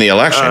in the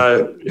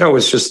election. It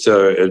was just,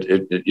 our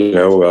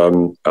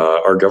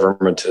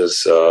government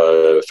is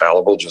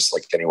fallible, just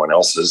like anyone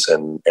else's,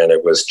 and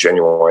it was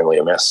genuinely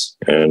a miss.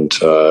 And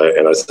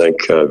I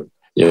think, I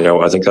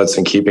think that's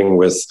in keeping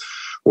with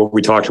what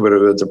we talked about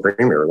with the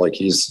premier. Like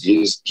he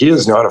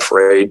is not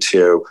afraid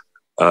to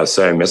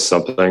say I missed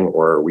something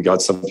or we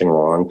got something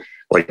wrong.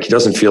 Like he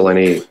doesn't feel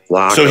any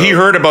lack. So he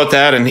heard about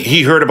that, and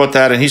he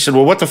said,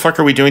 "Well, what the fuck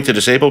are we doing to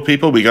disabled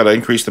people? We got to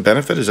increase the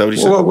benefit." Is that what he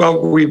said? Well,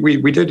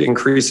 we did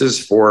increases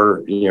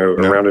for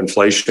around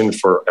inflation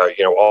for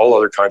all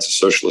other kinds of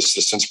social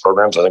assistance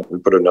programs. I think we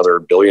put another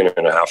 $1.5 billion into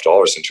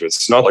it.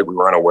 It's not like we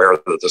were unaware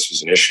that this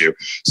was an issue.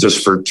 It's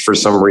just for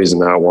some reason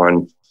that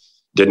one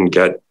didn't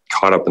get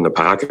caught up in the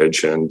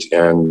package, and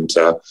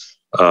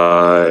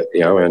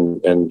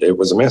it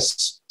was a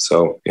miss.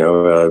 So,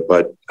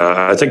 but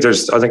I think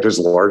there's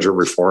a larger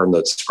reform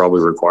that's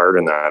probably required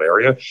in that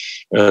area.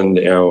 And,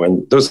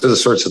 and those are the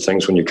sorts of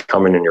things when you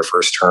come in your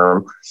first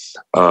term,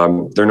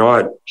 they're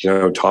not,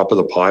 top of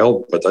the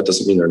pile, but that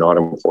doesn't mean they're not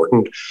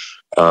important.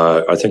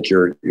 I think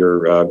you're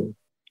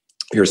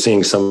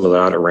seeing some of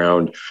that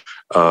around,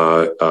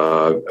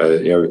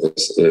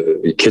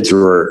 kids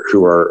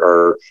who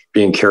are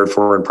being cared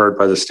for in part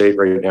by the state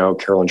right now.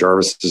 Carolyn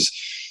Jarvis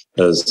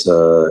has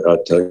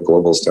at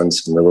Global's done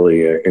some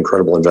really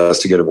incredible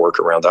investigative work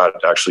around that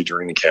actually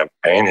during the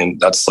campaign. And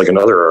that's like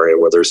another area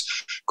where there's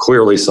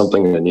clearly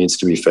something that needs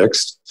to be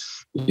fixed.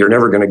 You're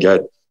never going to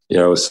get,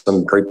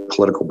 some great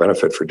political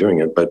benefit for doing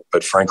it. But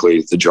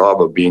frankly, the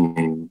job of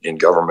being in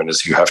government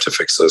is you have to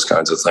fix those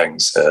kinds of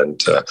things. And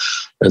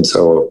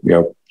so,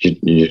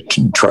 you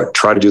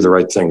try to do the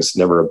right things. It's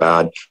never a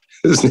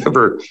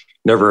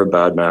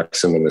bad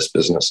maxim in this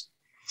business.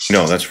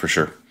 No, that's for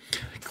sure.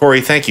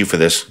 Kory, thank you for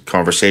this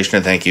conversation,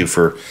 and thank you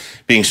for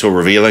being so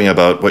revealing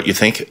about what you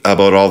think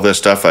about all this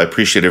stuff. I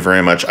appreciate it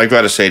very much. I've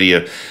got to say to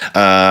you,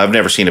 I've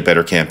never seen a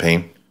better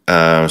campaign.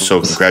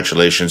 So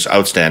congratulations,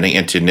 outstanding,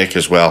 and to Nick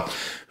as well,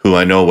 who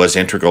I know was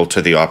integral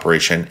to the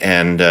operation,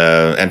 and to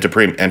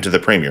the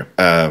premier.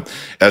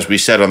 As we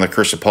said on the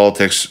Curse of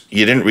Politics,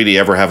 you didn't really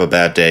ever have a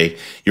bad day.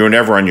 You were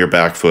never on your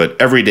back foot.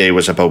 Every day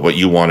was about what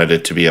you wanted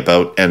it to be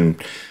about,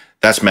 and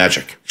that's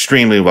magic.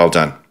 Extremely well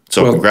done.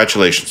 So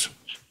congratulations.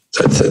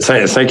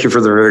 Thank you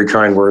for the very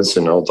kind words,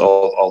 and I'll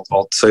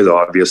say the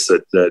obvious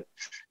that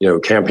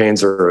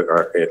campaigns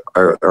are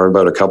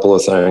about a couple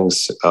of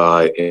things.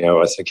 I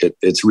think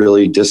it's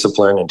really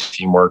discipline and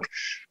teamwork.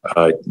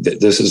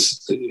 This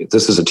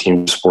is a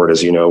team sport,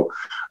 as you know.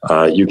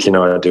 You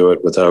cannot do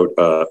it without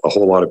a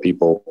whole lot of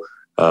people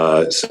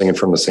singing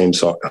from the same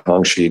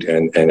song sheet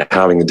and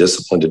having the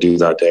discipline to do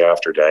that day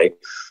after day.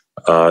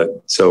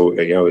 So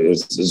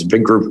it's a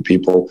big group of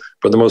people,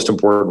 but the most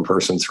important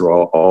person through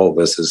all of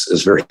this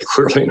is very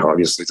clearly and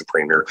obviously the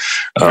premier.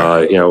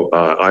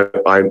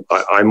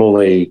 I'm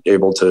only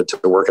able to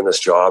work in this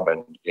job,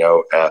 and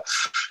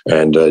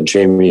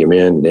Jamie,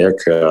 Amin,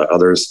 Nick,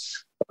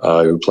 others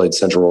who played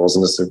central roles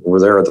in this were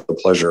there at the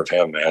pleasure of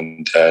him,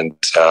 and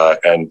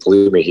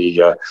believe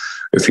me,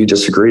 if he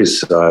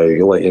disagrees,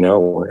 he'll let you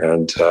know.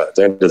 And at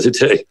the end of the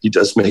day, he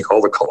does make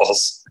all the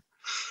calls.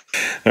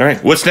 All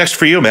right, what's next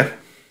for you, man?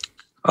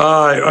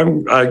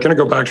 I'm going to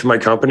go back to my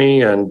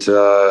company and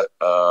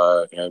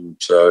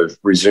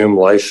resume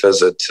life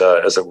as it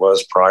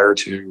was prior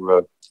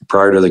to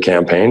the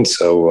campaign.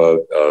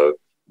 So,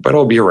 but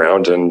I'll be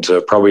around and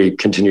probably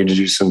continue to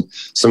do some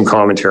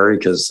commentary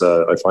because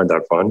I find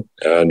that fun.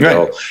 And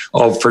right.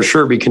 I'll for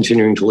sure be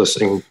continuing to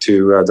listen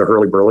to the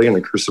Herle Burly and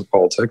the Curse of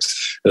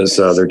Politics, as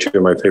they're two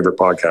of my favorite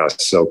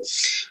podcasts. So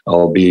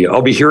I'll be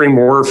hearing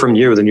more from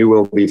you than you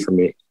will be from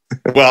me.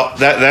 Well,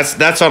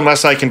 that's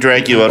unless I can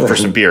drag you out for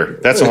some beer.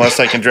 That's unless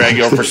I can drag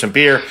you out for some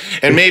beer,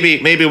 and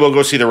maybe we'll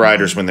go see the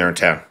Riders when they're in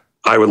town.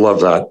 I would love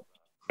that.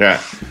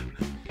 Yeah.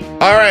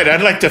 All right.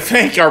 I'd like to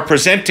thank our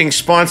presenting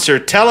sponsor,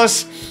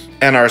 TELUS,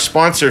 and our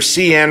sponsor,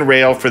 CN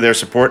Rail, for their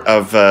support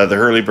of the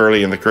Herle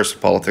Burly and the Curse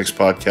of Politics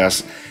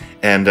podcast.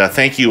 And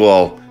thank you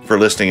all for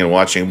listening and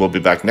watching. We'll be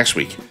back next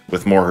week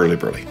with more Herle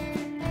Burly.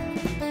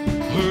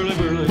 Herle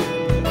Burly,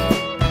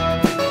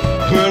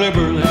 Herle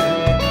Burly,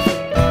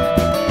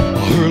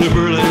 Herle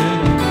Burly,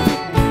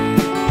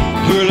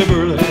 Herle Burly.